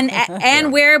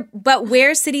 And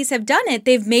where cities have done it,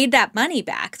 they've made that money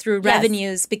back through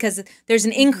revenues, because there's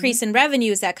an increase in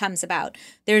revenues that comes about.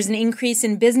 There's an increase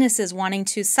in businesses wanting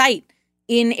to site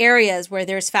in areas where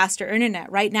there's faster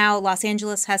internet. Right now, Los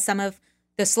Angeles has some of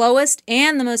the slowest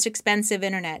and the most expensive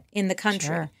internet in the country.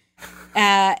 Sure.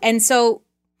 And so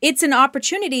it's an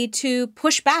opportunity to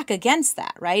push back against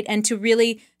that, right? And to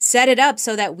really set it up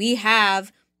so that we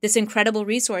have this incredible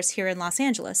resource here in Los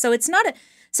Angeles. So it's not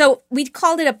so we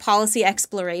called it a policy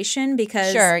exploration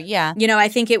because, I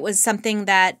think it was something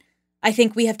that I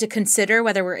think we have to consider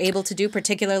whether we're able to do,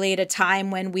 particularly at a time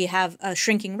when we have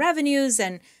shrinking revenues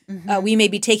and we may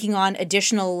be taking on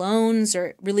additional loans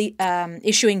or really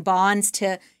issuing bonds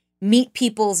to meet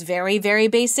people's very, very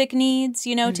basic needs,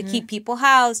 to keep people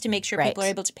housed, to make sure people are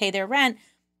able to pay their rent.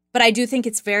 But I do think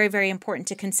it's very, very important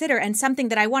to consider, and something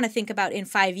that I want to think about in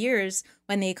 5 years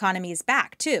when the economy is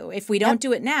back, too. If we don't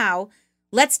do it now,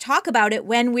 let's talk about it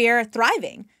when we're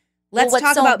thriving. Let's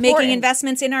talk about making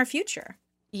investments in our future.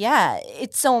 Yeah,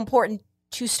 it's so important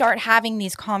to start having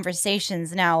these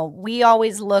conversations now. We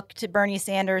always look to Bernie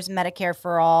Sanders, Medicare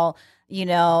for All,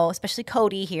 especially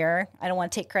Cody here. I don't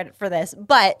want to take credit for this,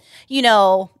 but,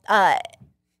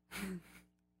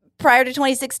 prior to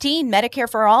 2016, Medicare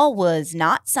for All was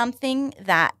not something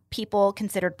that people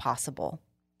considered possible.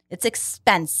 It's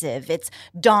expensive. It's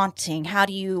daunting. How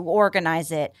do you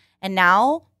organize it? And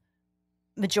now,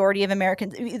 majority of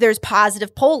Americans, there's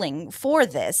positive polling for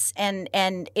this, and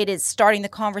it is starting the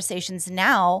conversations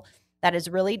now that is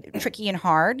really tricky and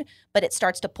hard, but it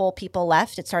starts to pull people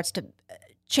left. It starts to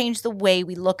change the way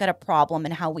we look at a problem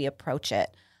and how we approach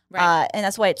it. Right. And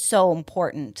that's why it's so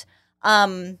important.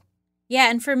 Yeah,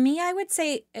 and for me, I would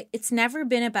say it's never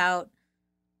been about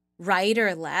right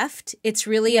or left. It's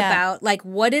really about,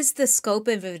 what is the scope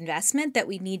of investment that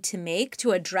we need to make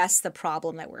to address the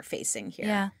problem that we're facing here?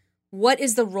 Yeah. What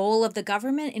is the role of the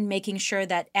government in making sure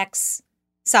that X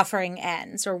suffering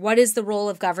ends? Or what is the role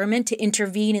of government to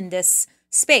intervene in this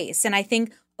space? And I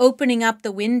think opening up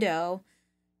the window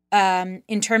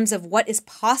in terms of what is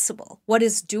possible, what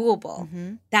is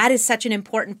doable, that is such an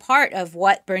important part of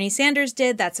what Bernie Sanders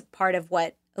did. That's a part of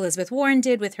what Elizabeth Warren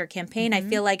did with her campaign. I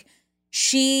feel like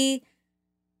she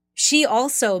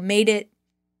also made it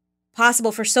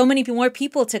possible for so many more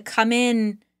people to come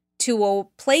in to a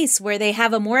place where they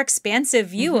have a more expansive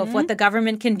view of what the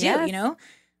government can do,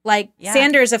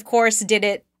 Sanders, of course, did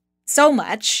it so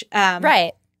much.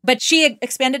 Right. But she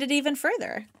expanded it even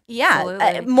further.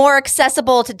 Yeah, more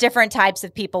accessible to different types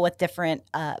of people with different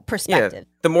perspectives. Yeah,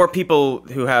 the more people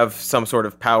who have some sort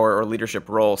of power or leadership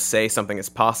role say something is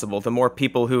possible, the more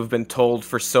people who've been told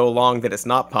for so long that it's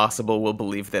not possible will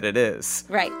believe that it is.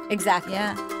 Right, exactly.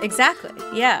 Yeah, exactly.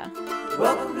 Yeah.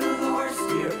 Welcome to the worst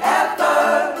year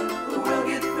ever. We'll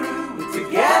get through it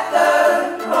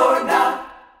together or not.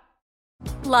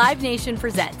 Live Nation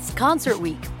presents Concert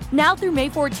Week. Now through May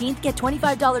 14th, get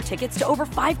 $25 tickets to over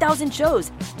 5,000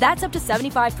 shows. That's up to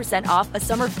 75% off a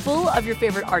summer full of your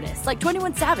favorite artists like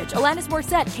 21 Savage, Alanis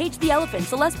Morissette, Cage the Elephant,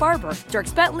 Celeste Barber,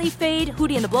 Dierks Bentley, Fade,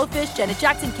 Hootie and the Blowfish, Janet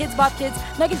Jackson, Kids Bop Kids,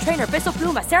 Meghan Trainor, Bissell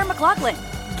Pluma, Sarah McLachlan.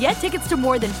 Get tickets to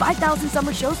more than 5,000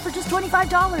 summer shows for just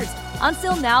 $25. On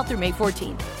sale now through May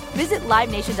 14th. Visit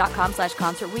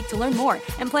livenation.com/Concert Week to learn more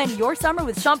and plan your summer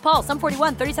with Sean Paul, Sum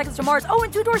 41, 30 Seconds to Mars,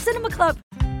 and Two Door Cinema Club.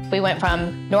 We went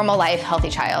from normal life, healthy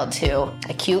child to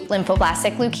acute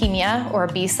lymphoblastic leukemia, or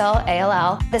B-cell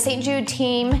ALL. The St. Jude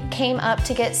team came up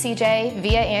to get CJ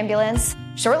via ambulance.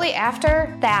 Shortly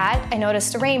after that, I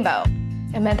noticed a rainbow.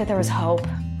 It meant that there was hope.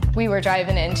 We were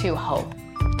driving into hope.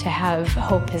 To have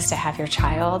hope is to have your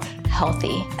child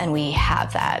healthy, and we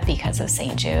have that because of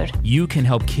St. Jude. You can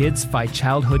help kids fight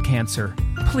childhood cancer.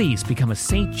 Please become a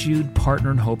St. Jude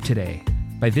Partner in Hope today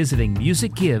by visiting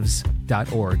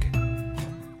musicgives.org.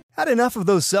 Had enough of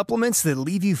those supplements that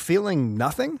leave you feeling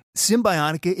nothing?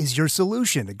 Symbiotica is your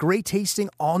solution to great-tasting,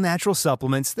 all-natural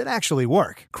supplements that actually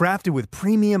work. Crafted with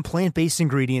premium plant-based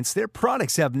ingredients, their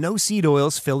products have no seed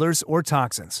oils, fillers, or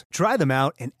toxins. Try them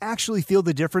out and actually feel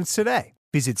the difference today.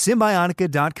 Visit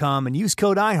Symbiotica.com and use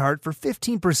code IHEART for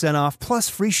 15% off plus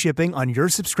free shipping on your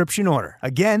subscription order.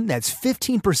 Again, that's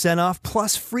 15% off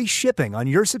plus free shipping on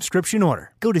your subscription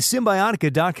order. Go to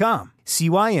Symbiotica.com,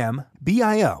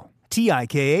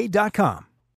 CYMBIOTIKA.com.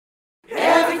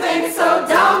 Everything's so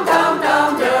dumb, dumb,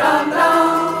 dumb, dumb,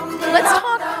 dumb. Let's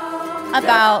talk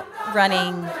about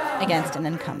running against an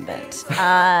incumbent.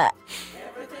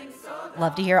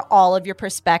 Love to hear all of your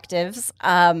perspectives.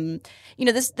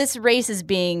 This race is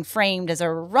being framed as a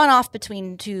runoff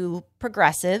between two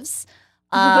progressives.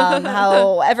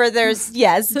 However, there's,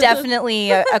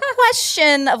 definitely a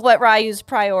question of what Ryu's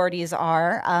priorities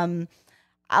are.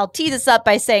 I'll tee this up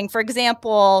by saying, for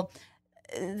example,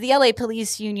 the LA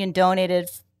Police Union donated,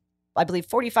 I believe,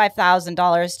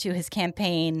 $45,000 to his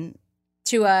campaign.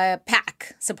 To a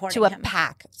PAC supporting him.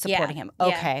 Him.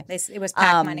 Okay. Yeah, it was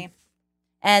PAC money.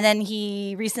 And then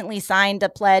he recently signed a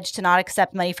pledge to not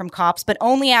accept money from cops, but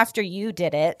only after you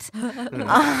did it.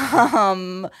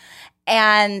 I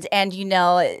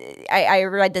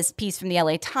read this piece from the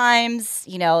LA Times,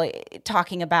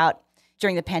 talking about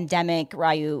during the pandemic,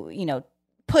 Ryu,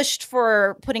 pushed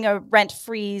for putting a rent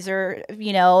freeze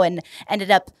and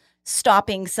ended up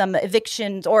stopping some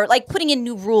evictions or like putting in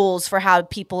new rules for how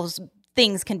people's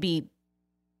things can be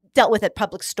dealt with at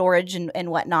public storage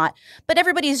and whatnot. But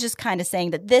everybody's just kind of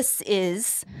saying that this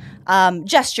is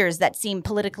gestures that seem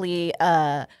politically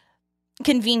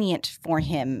convenient for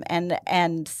him.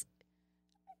 And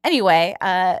anyway,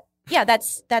 yeah,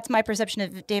 that's my perception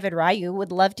of David Ryu.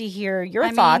 Would love to hear your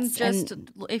thoughts. Just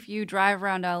if you drive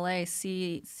around LA,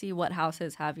 see what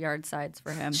houses have yard signs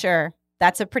for him. Sure.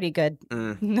 That's a pretty good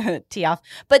tee off.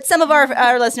 But some of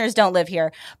our listeners don't live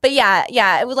here. But yeah,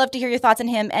 I would love to hear your thoughts on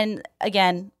him. And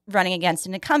again, running against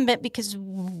an incumbent, because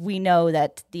we know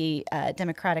that the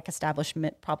Democratic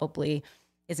establishment probably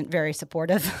isn't very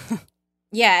supportive.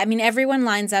 Yeah, I mean, everyone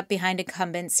lines up behind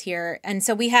incumbents here. And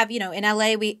so we have, in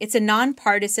LA, it's a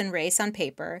nonpartisan race on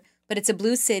paper, but it's a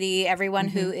blue city. Everyone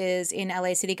who is in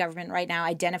LA city government right now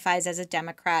identifies as a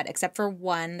Democrat, except for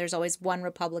one. There's always one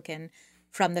Republican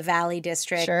from the Valley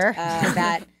District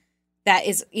that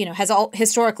is, has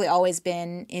historically always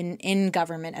been in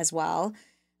government as well.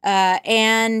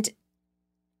 And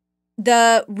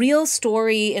the real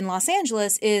story in Los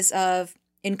Angeles is of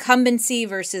incumbency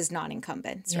versus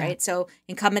non-incumbents, right? So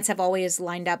incumbents have always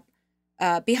lined up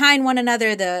behind one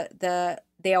another.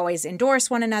 They always endorse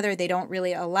one another. They don't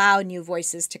really allow new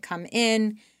voices to come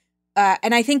in.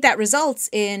 And I think that results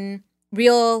in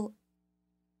real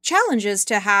challenges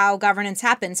to how governance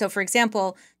happens. So, for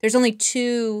example, there's only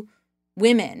 2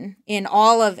 women in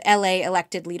all of LA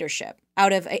elected leadership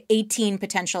out of 18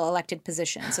 potential elected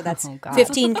positions. So that's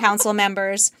 15 council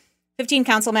members,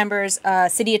 a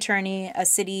city attorney, a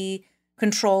city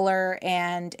controller,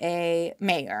 and a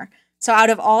mayor. So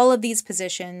out of all of these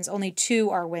positions, only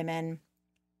 2 are women.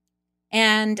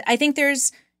 And I think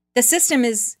the system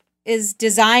is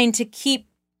designed to keep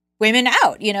women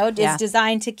out, is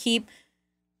designed to keep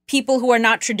people who are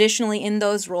not traditionally in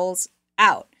those roles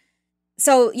out.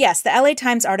 So yes, the LA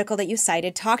Times article that you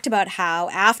cited talked about how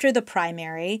after the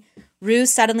primary, Ryu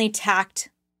suddenly tacked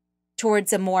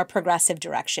towards a more progressive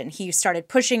direction. He started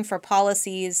pushing for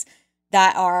policies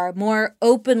that are more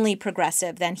openly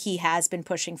progressive than he has been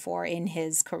pushing for in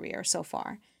his career so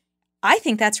far. I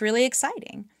think that's really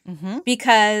exciting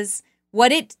because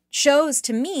what it shows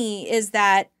to me is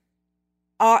that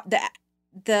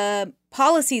the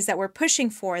policies that we're pushing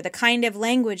for, the kind of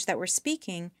language that we're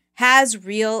speaking, has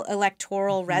real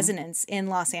electoral resonance in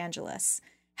Los Angeles,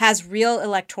 has real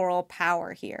electoral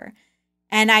power here.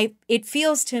 And it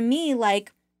feels to me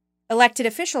like elected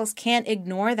officials can't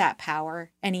ignore that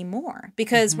power anymore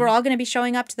because we're all going to be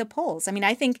showing up to the polls. I mean,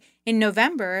 I think in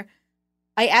November,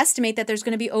 I estimate that there's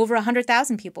going to be over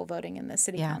 100,000 people voting in the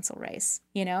city council race,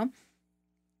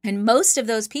 And most of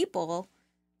those people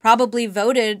probably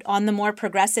voted on the more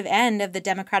progressive end of the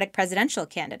Democratic presidential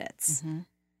candidates.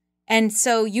 And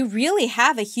so you really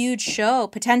have a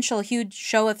potential huge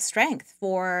show of strength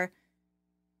for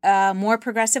more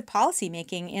progressive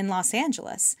policymaking in Los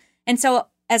Angeles. And so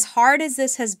as hard as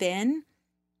this has been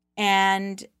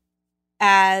and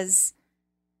as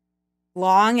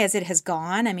long as it has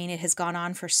gone, I mean, it has gone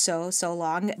on for so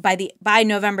long. By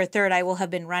November 3rd, I will have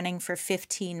been running for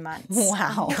 15 months.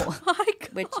 Wow.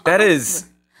 That is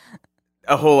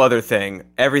a whole other thing.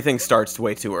 Everything starts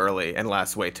way too early and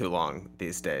lasts way too long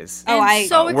these days. And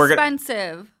so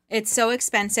expensive. It's so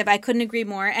expensive. I couldn't agree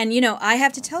more. And, I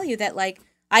have to tell you that,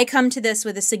 I come to this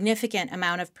with a significant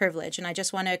amount of privilege, and I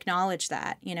just want to acknowledge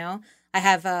that, I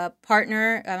have a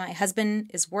partner. My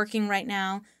husband is working right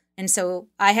now, and so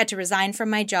I had to resign from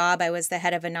my job. I was the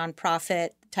head of a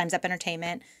nonprofit, Time's Up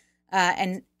Entertainment,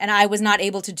 and I was not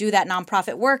able to do that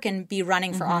nonprofit work and be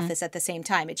running for office at the same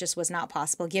time. It just was not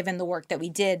possible given the work that we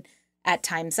did at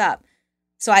Time's Up.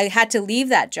 So I had to leave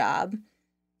that job,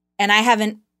 and I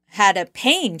haven't had a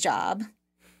paying job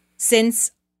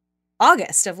since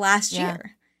August of last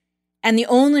year. And the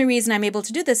only reason I'm able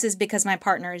to do this is because my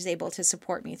partner is able to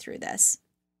support me through this.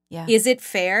 Yeah. Is it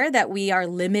fair that we are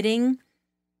limiting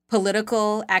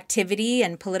political activity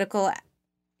and political,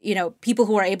 people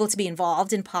who are able to be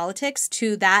involved in politics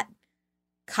to that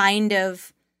kind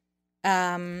of,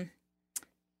 to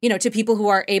people who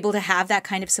are able to have that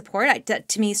kind of support? That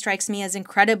to me strikes me as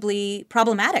incredibly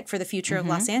problematic for the future of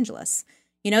Los Angeles.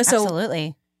 So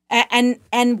absolutely. And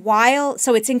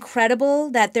so it's incredible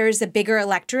that there's a bigger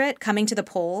electorate coming to the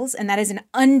polls, and that is an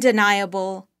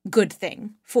undeniable good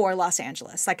thing for Los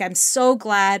Angeles. I'm so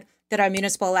glad that our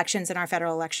municipal elections and our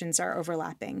federal elections are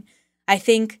overlapping. I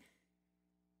think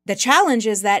the challenge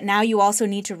is that now you also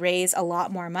need to raise a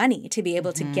lot more money to be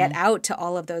able to get out to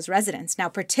all of those residents. Now,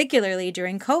 particularly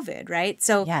during COVID, right?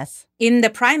 So in the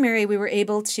primary, we were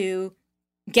able to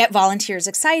get volunteers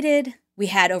excited. We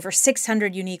had over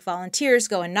 600 unique volunteers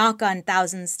go and knock on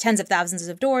tens of thousands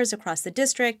of doors across the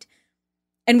district.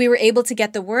 And we were able to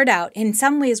get the word out. In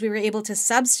some ways, we were able to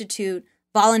substitute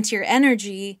volunteer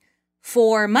energy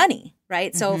for money,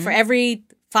 right? So for every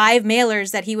 5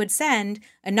 mailers that he would send,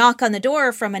 a knock on the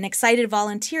door from an excited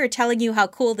volunteer telling you how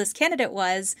cool this candidate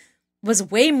was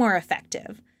way more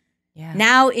effective. Yeah.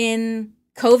 Now in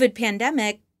COVID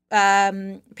pandemic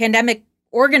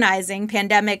organizing,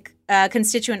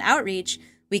 constituent outreach,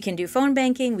 we can do phone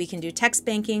banking, we can do text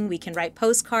banking, we can write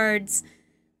postcards,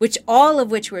 all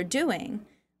of which we're doing.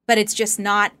 But it's just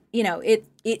not,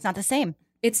 it's not the same.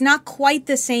 It's not quite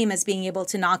the same as being able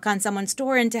to knock on someone's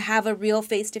door and to have a real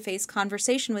face-to-face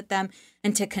conversation with them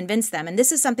and to convince them. And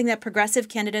this is something that progressive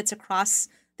candidates across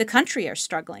the country are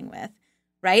struggling with,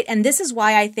 right? And this is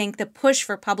why I think the push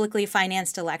for publicly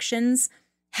financed elections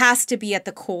has to be at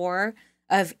the core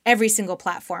of every single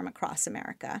platform across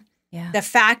America. Yeah. The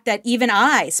fact that even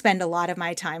I spend a lot of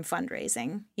my time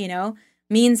fundraising,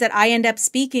 means that I end up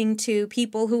speaking to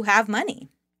people who have money.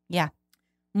 Yeah.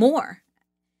 More.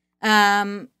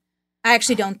 I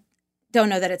actually don't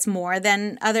know that it's more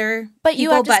than other But people,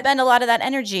 you have to spend a lot of that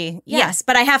energy. Yeah. Yes,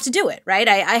 but I have to do it, right?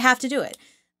 I have to do it.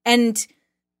 And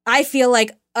I feel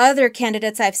like other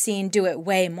candidates I've seen do it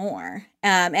way more.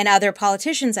 And other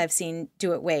politicians I've seen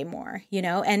do it way more,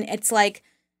 And it's like,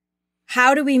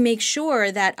 how do we make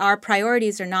sure that our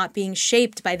priorities are not being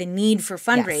shaped by the need for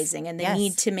fundraising and the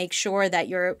need to make sure that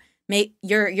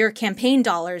your campaign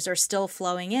dollars are still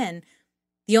flowing in?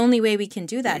 The only way we can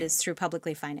do that is through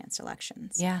publicly financed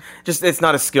elections. Yeah. Just, it's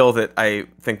not a skill that I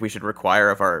think we should require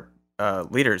of our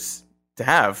leaders to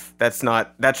have.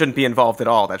 That shouldn't be involved at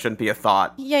all. That shouldn't be a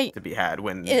thought to be had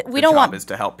when the job is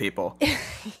to help people.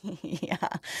 Yeah.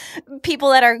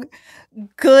 People that are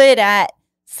good at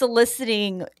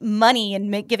soliciting money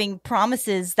and giving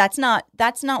promises, that's not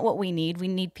what we need. We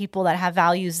need people that have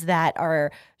values that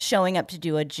are showing up to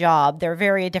do a job. They're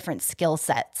very different skill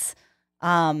sets.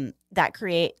 That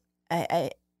create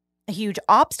a huge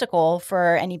obstacle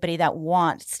for anybody that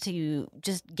wants to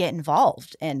just get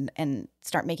involved and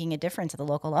start making a difference at the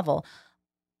local level.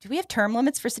 Do we have term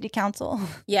limits for city council?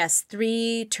 Yes,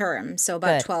 3 terms, so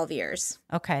about 12 years.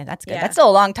 Okay, that's good. Yeah. That's still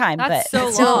a long time. That's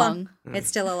but so long. It's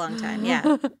still a long time,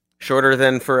 yeah. Shorter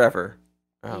than forever.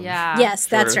 Yeah. Yes,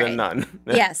 that's shorter right. than none.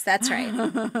 Yes, that's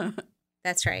right.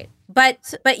 That's right.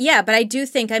 But I do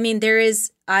think, there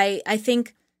is, I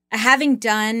think having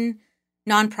done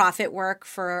nonprofit work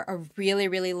for a really,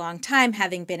 really long time,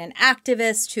 having been an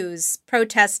activist who's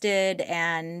protested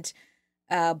and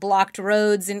blocked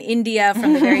roads in India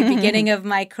from the very beginning of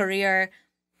my career,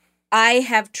 I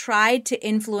have tried to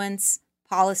influence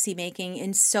policymaking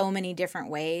in so many different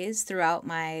ways throughout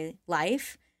my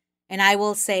life. And I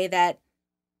will say that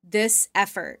this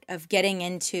effort of getting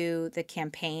into the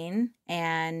campaign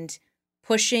and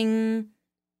pushing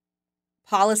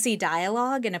policy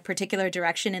dialogue in a particular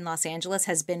direction in Los Angeles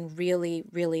has been really,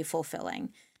 really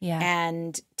fulfilling. Yeah.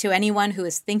 And to anyone who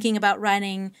is thinking about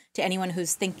running, to anyone who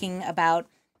is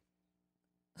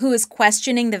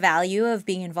questioning the value of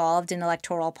being involved in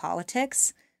electoral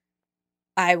politics,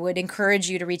 I would encourage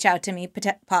you to reach out to me,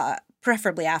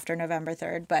 preferably after November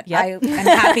 3rd. But I am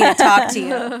happy to talk to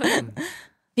you.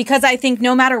 Because I think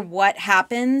no matter what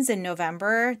happens in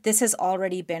November, this has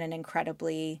already been an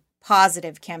incredibly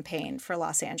positive campaign for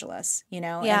Los Angeles, and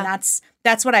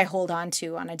that's what I hold on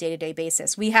to on a day-to-day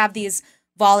basis. We have these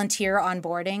volunteer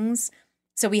onboardings.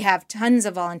 So we have tons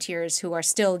of volunteers who are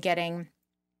still getting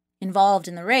involved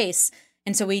in the race.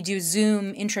 And so we do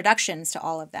Zoom introductions to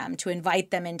all of them to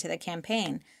invite them into the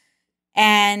campaign.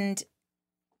 And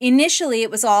initially,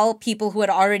 it was all people who had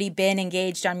already been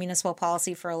engaged on municipal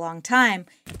policy for a long time.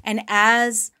 And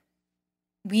as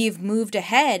we've moved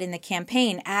ahead in the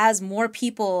campaign, as more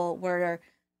people were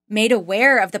made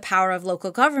aware of the power of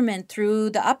local government through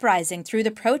the uprising, through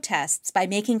the protests, by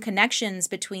making connections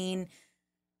between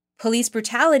police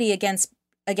brutality against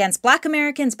Black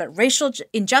Americans, but racial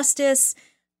injustice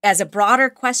as a broader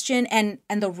question, and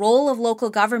the role of local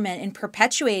government in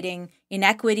perpetuating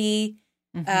inequity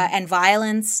and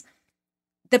violence,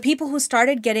 the people who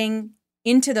started getting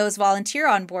into those volunteer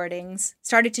onboardings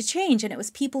started to change. And it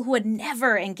was people who had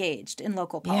never engaged in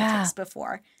local politics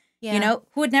before,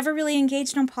 who had never really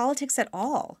engaged in politics at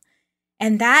all.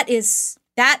 And that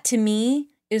to me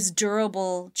is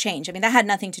durable change. I mean, that had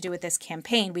nothing to do with this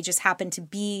campaign. We just happened to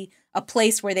be a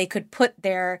place where they could put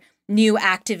their new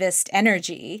activist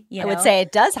energy. I would say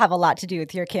it does have a lot to do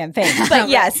with your campaign, but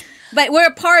yes. But we're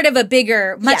a part of a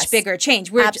bigger, much bigger change.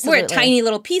 We're a Absolutely. tiny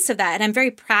little piece of that. And I'm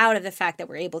very proud of the fact that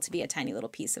we're able to be a tiny little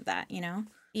piece of that,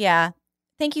 Yeah.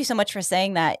 Thank you so much for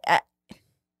saying that.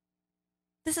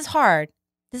 this is hard.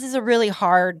 This is a really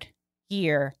hard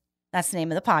year. That's the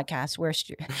name of the podcast. Worst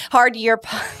year. Hard year.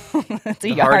 It's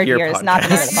a hard year. It's not the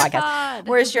name of the podcast.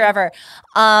 Worst year ever.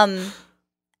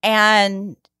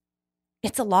 And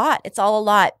it's a lot. It's all a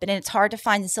lot. But it's hard to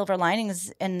find the silver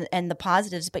linings and the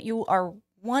positives. But you are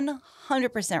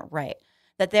 100% right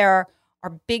that there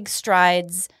are big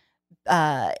strides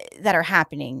that are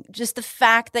happening. Just the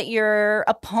fact that your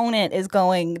opponent is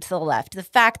going to the left, the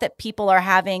fact that people are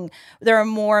there are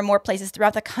more and more places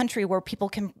throughout the country where people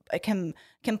can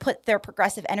put their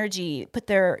progressive energy,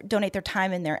 donate their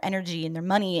time and their energy and their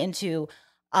money into,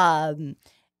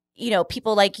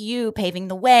 people like you paving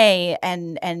the way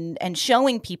and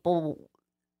showing people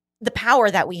the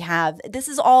power that we have. This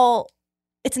is all,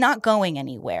 it's not going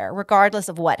anywhere, regardless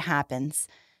of what happens.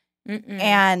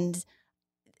 And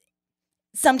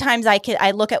sometimes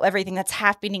I look at everything that's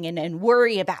happening and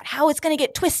worry about how it's going to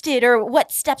get twisted or what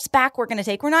steps back we're going to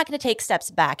take. We're not going to take steps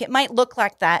back. It might look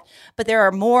like that, but there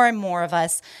are more and more of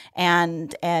us,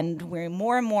 and we're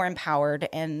more and more empowered.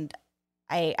 And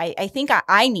I think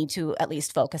I need to at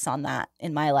least focus on that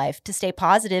in my life to stay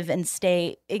positive and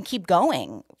keep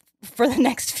going for the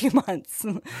next few months.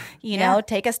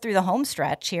 Take us through the home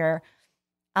stretch here.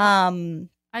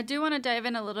 I do want to dive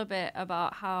in a little bit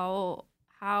about how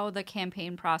the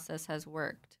campaign process has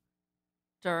worked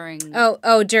during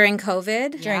during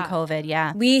COVID. During COVID,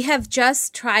 yeah. We have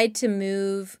just tried to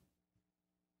move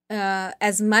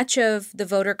as much of the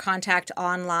voter contact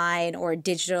online or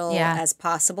digital as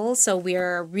possible. So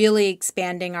we're really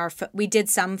expanding we did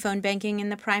some phone banking in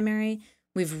the primary.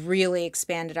 We've really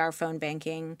expanded our phone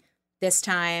banking this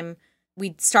time.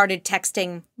 We started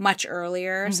texting much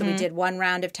earlier. So we did one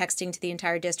round of texting to the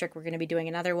entire district. We're going to be doing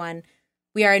another one.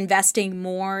 We are investing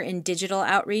more in digital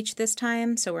outreach this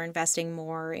time. So we're investing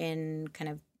more in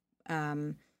kind of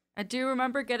I do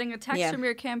remember getting a text from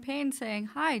your campaign saying,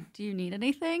 "Hi, do you need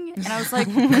anything?" And I was like,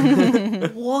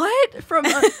 "What? From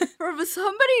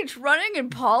somebody running in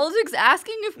politics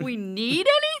asking if we need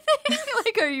anything?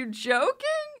 Like, are you joking?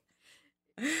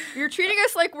 You're treating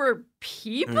us like we're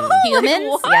people? Humans?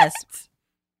 Like, what?" Yes.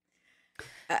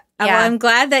 Well, I'm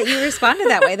glad that you responded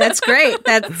that way. That's great.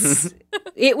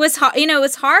 It was it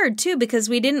was hard too, because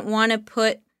we didn't want to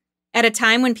put, at a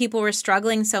time when people were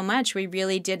struggling so much, we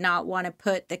really did not want to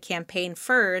put the campaign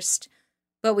first,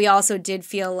 but we also did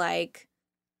feel like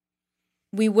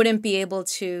we wouldn't be able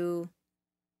to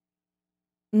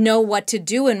know what to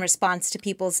do in response to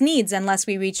people's needs unless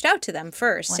we reached out to them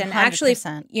first. 100%. And actually,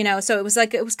 so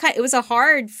it was a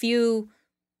hard few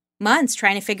months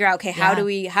trying to figure out, okay, how do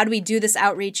we do this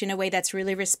outreach in a way that's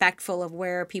really respectful of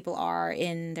where people are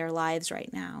in their lives right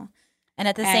now? And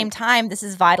at the same time, this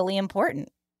is vitally important.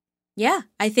 Yeah,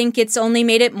 I think it's only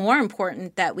made it more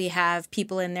important that we have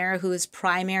people in there whose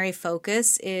primary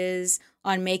focus is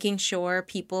on making sure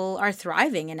people are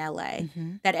thriving in LA,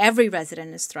 that every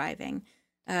resident is thriving.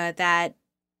 I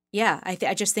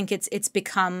just think it's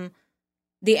become,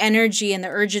 the energy and the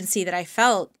urgency that I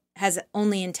felt has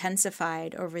only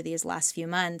intensified over these last few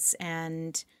months,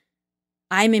 and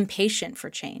I'm impatient for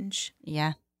change.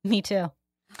 Yeah, me too.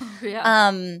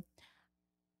 Yeah.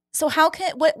 So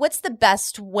what's the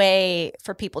best way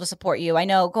for people to support you? I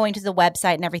know going to the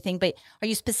website and everything, but are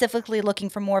you specifically looking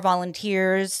for more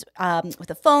volunteers with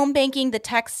the phone banking, the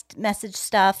text message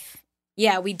stuff?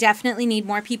 Yeah, we definitely need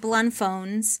more people on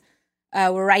phones.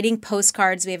 We're writing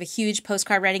postcards. We have a huge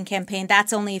postcard writing campaign.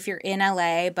 That's only if you're in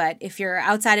LA, but if you're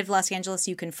outside of Los Angeles,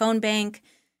 you can phone bank.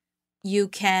 You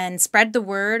can spread the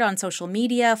word on social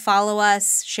media, follow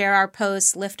us, share our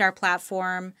posts, lift our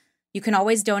platform. You can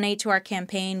always donate to our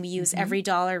campaign. We use every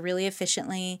dollar really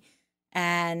efficiently.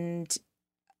 And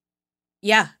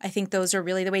yeah, I think those are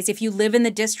really the ways. If you live in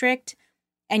the district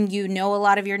and you know a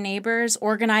lot of your neighbors,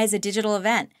 organize a digital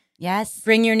event. Yes.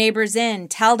 Bring your neighbors in.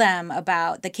 Tell them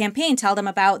about the campaign. Tell them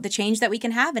about the change that we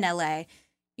can have in LA.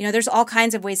 There's all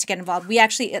kinds of ways to get involved.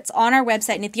 It's on our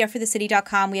website,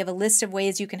 nithyaforthecity.com. We have a list of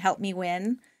ways you can help me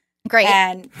win. Great.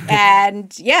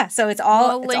 And yeah, so it's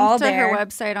all we'll link to her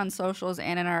website on socials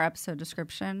and in our episode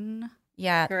description.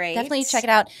 Yeah, great. Definitely check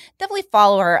it out. Definitely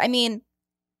follow her. I mean,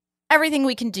 everything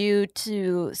we can do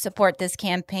to support this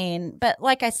campaign. But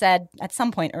like I said at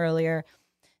some point earlier,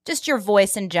 just your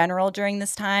voice in general during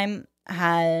this time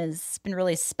has been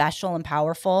really special and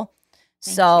powerful.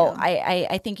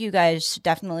 I think you guys should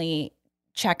definitely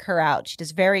check her out. She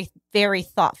does very, very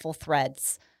thoughtful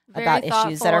threads about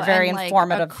issues that are very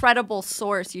informative. A credible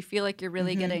source. You feel like you're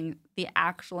really getting the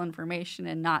actual information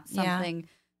and not something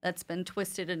that's been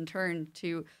twisted and turned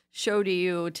to show to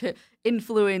you, to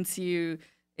influence you.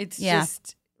 It's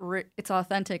just, it's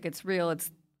authentic. It's real.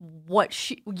 It's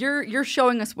what you're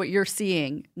showing us what you're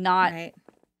seeing, not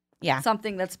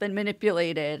something that's been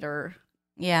manipulated or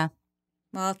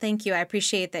Well, thank you. I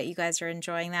appreciate that you guys are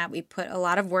enjoying that. We put a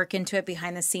lot of work into it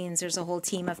behind the scenes. There's a whole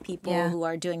team of people who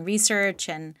are doing research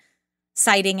and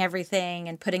citing everything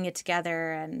and putting it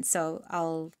together. And so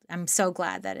I'm so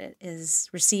glad that it is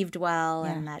received well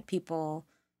and that people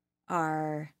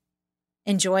are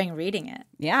enjoying reading it.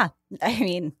 Yeah. I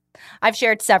mean, I've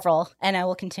shared several and I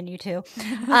will continue to.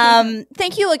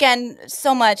 Thank you again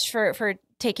so much for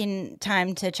taking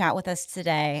time to chat with us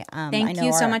today. Thank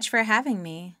you so much for having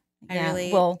me.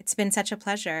 It's been such a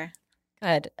pleasure.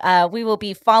 Good. We will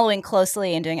be following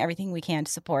closely and doing everything we can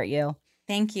to support you.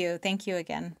 Thank you. Thank you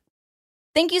again.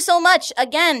 Thank you so much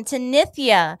again to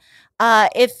Nithya.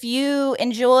 If you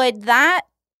enjoyed that,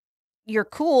 you're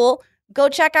cool. Go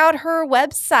check out her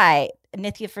website,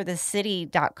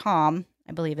 nithyaforthecity.com,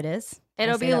 I believe it is.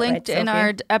 It'll be linked in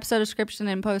our episode description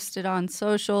and posted on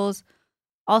socials.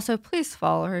 Also, please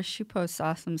follow her. She posts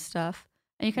awesome stuff.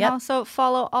 And you can also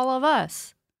follow all of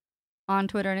us on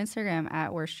Twitter and Instagram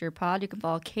at Worst Year Pod. You can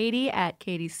follow Katie at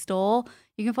Katie Stoll.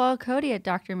 You can follow Cody at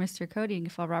Dr. Mr. Cody. You can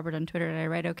follow Robert on Twitter. Did I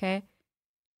write okay?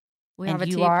 We have a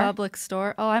TeePublic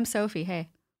store. Oh, I'm Sophie. Hey.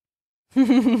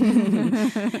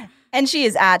 And she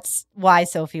is at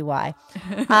YSophieY.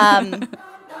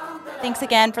 Thanks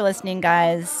again for listening,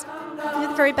 guys. You're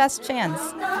the very best fans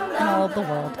in all of the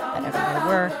world that ever there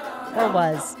were, or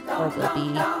was, or will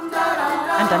be.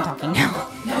 I'm done talking now.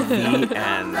 The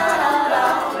end.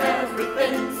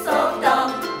 Everything's so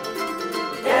dumb.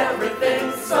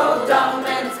 Everything's so dumb,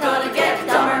 and it's gonna get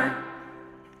dumber.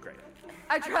 Great.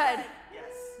 I tried.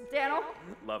 Yes. Daniel?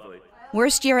 Lovely.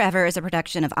 Worst Year Ever is a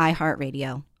production of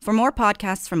iHeartRadio. For more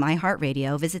podcasts from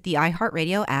iHeartRadio, visit the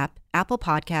iHeartRadio app, Apple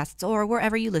Podcasts, or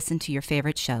wherever you listen to your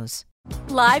favorite shows.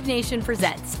 Live Nation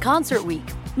presents Concert Week.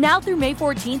 Now through May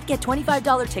 14th, get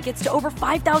 $25 tickets to over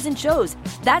 5,000 shows.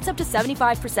 That's up to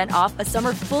 75% off a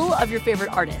summer full of your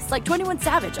favorite artists like 21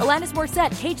 Savage, Alanis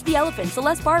Morissette, Cage the Elephant,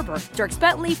 Celeste Barber, Dierks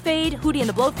Bentley, Fade, Hootie and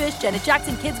the Blowfish, Janet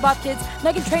Jackson, Kids Bop Kids,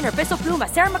 Meghan Trainor, Bissell Pluma,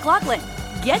 Sarah McLachlan.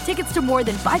 Get tickets to more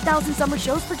than 5,000 summer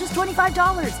shows for just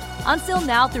 $25. Until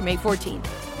now through May 14th.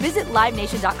 Visit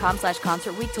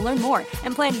LiveNation.com/Concert Week to learn more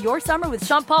and plan your summer with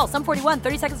Sean Paul, Sum 41,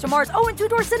 30 Seconds to Mars, and Two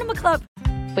Door Cinema Club.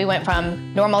 We went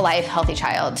from normal life, healthy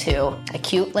child to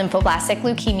acute lymphoblastic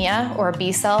leukemia, or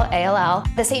B-cell ALL.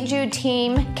 The St. Jude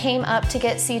team came up to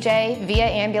get CJ via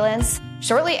ambulance.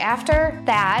 Shortly after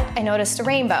that, I noticed a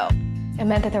rainbow. It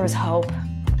meant that there was hope.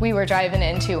 We were driving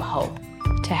into hope.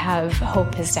 To have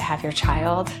hope is to have your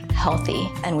child healthy,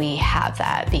 and we have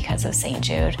that because of St.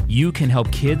 Jude. You can help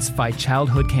kids fight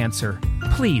childhood cancer.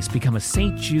 Please become a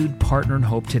St. Jude Partner in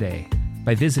Hope today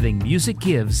by visiting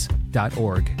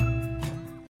musicgives.org.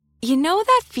 You know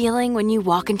that feeling when you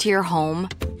walk into your home,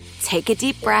 take a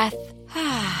deep breath,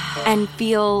 and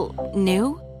feel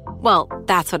new? Well,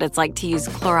 that's what it's like to use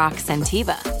Clorox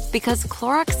Scentiva. Because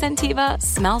Clorox Scentiva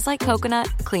smells like coconut,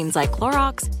 cleans like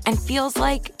Clorox, and feels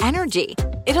like energy.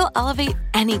 It'll elevate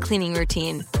any cleaning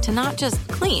routine to not just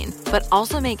clean, but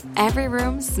also make every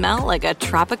room smell like a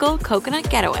tropical coconut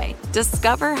getaway.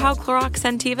 Discover how Clorox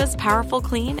Scentiva's powerful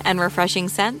clean and refreshing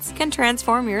scents can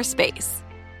transform your space.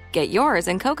 Get yours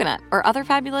in coconut or other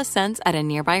fabulous scents at a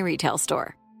nearby retail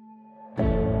store.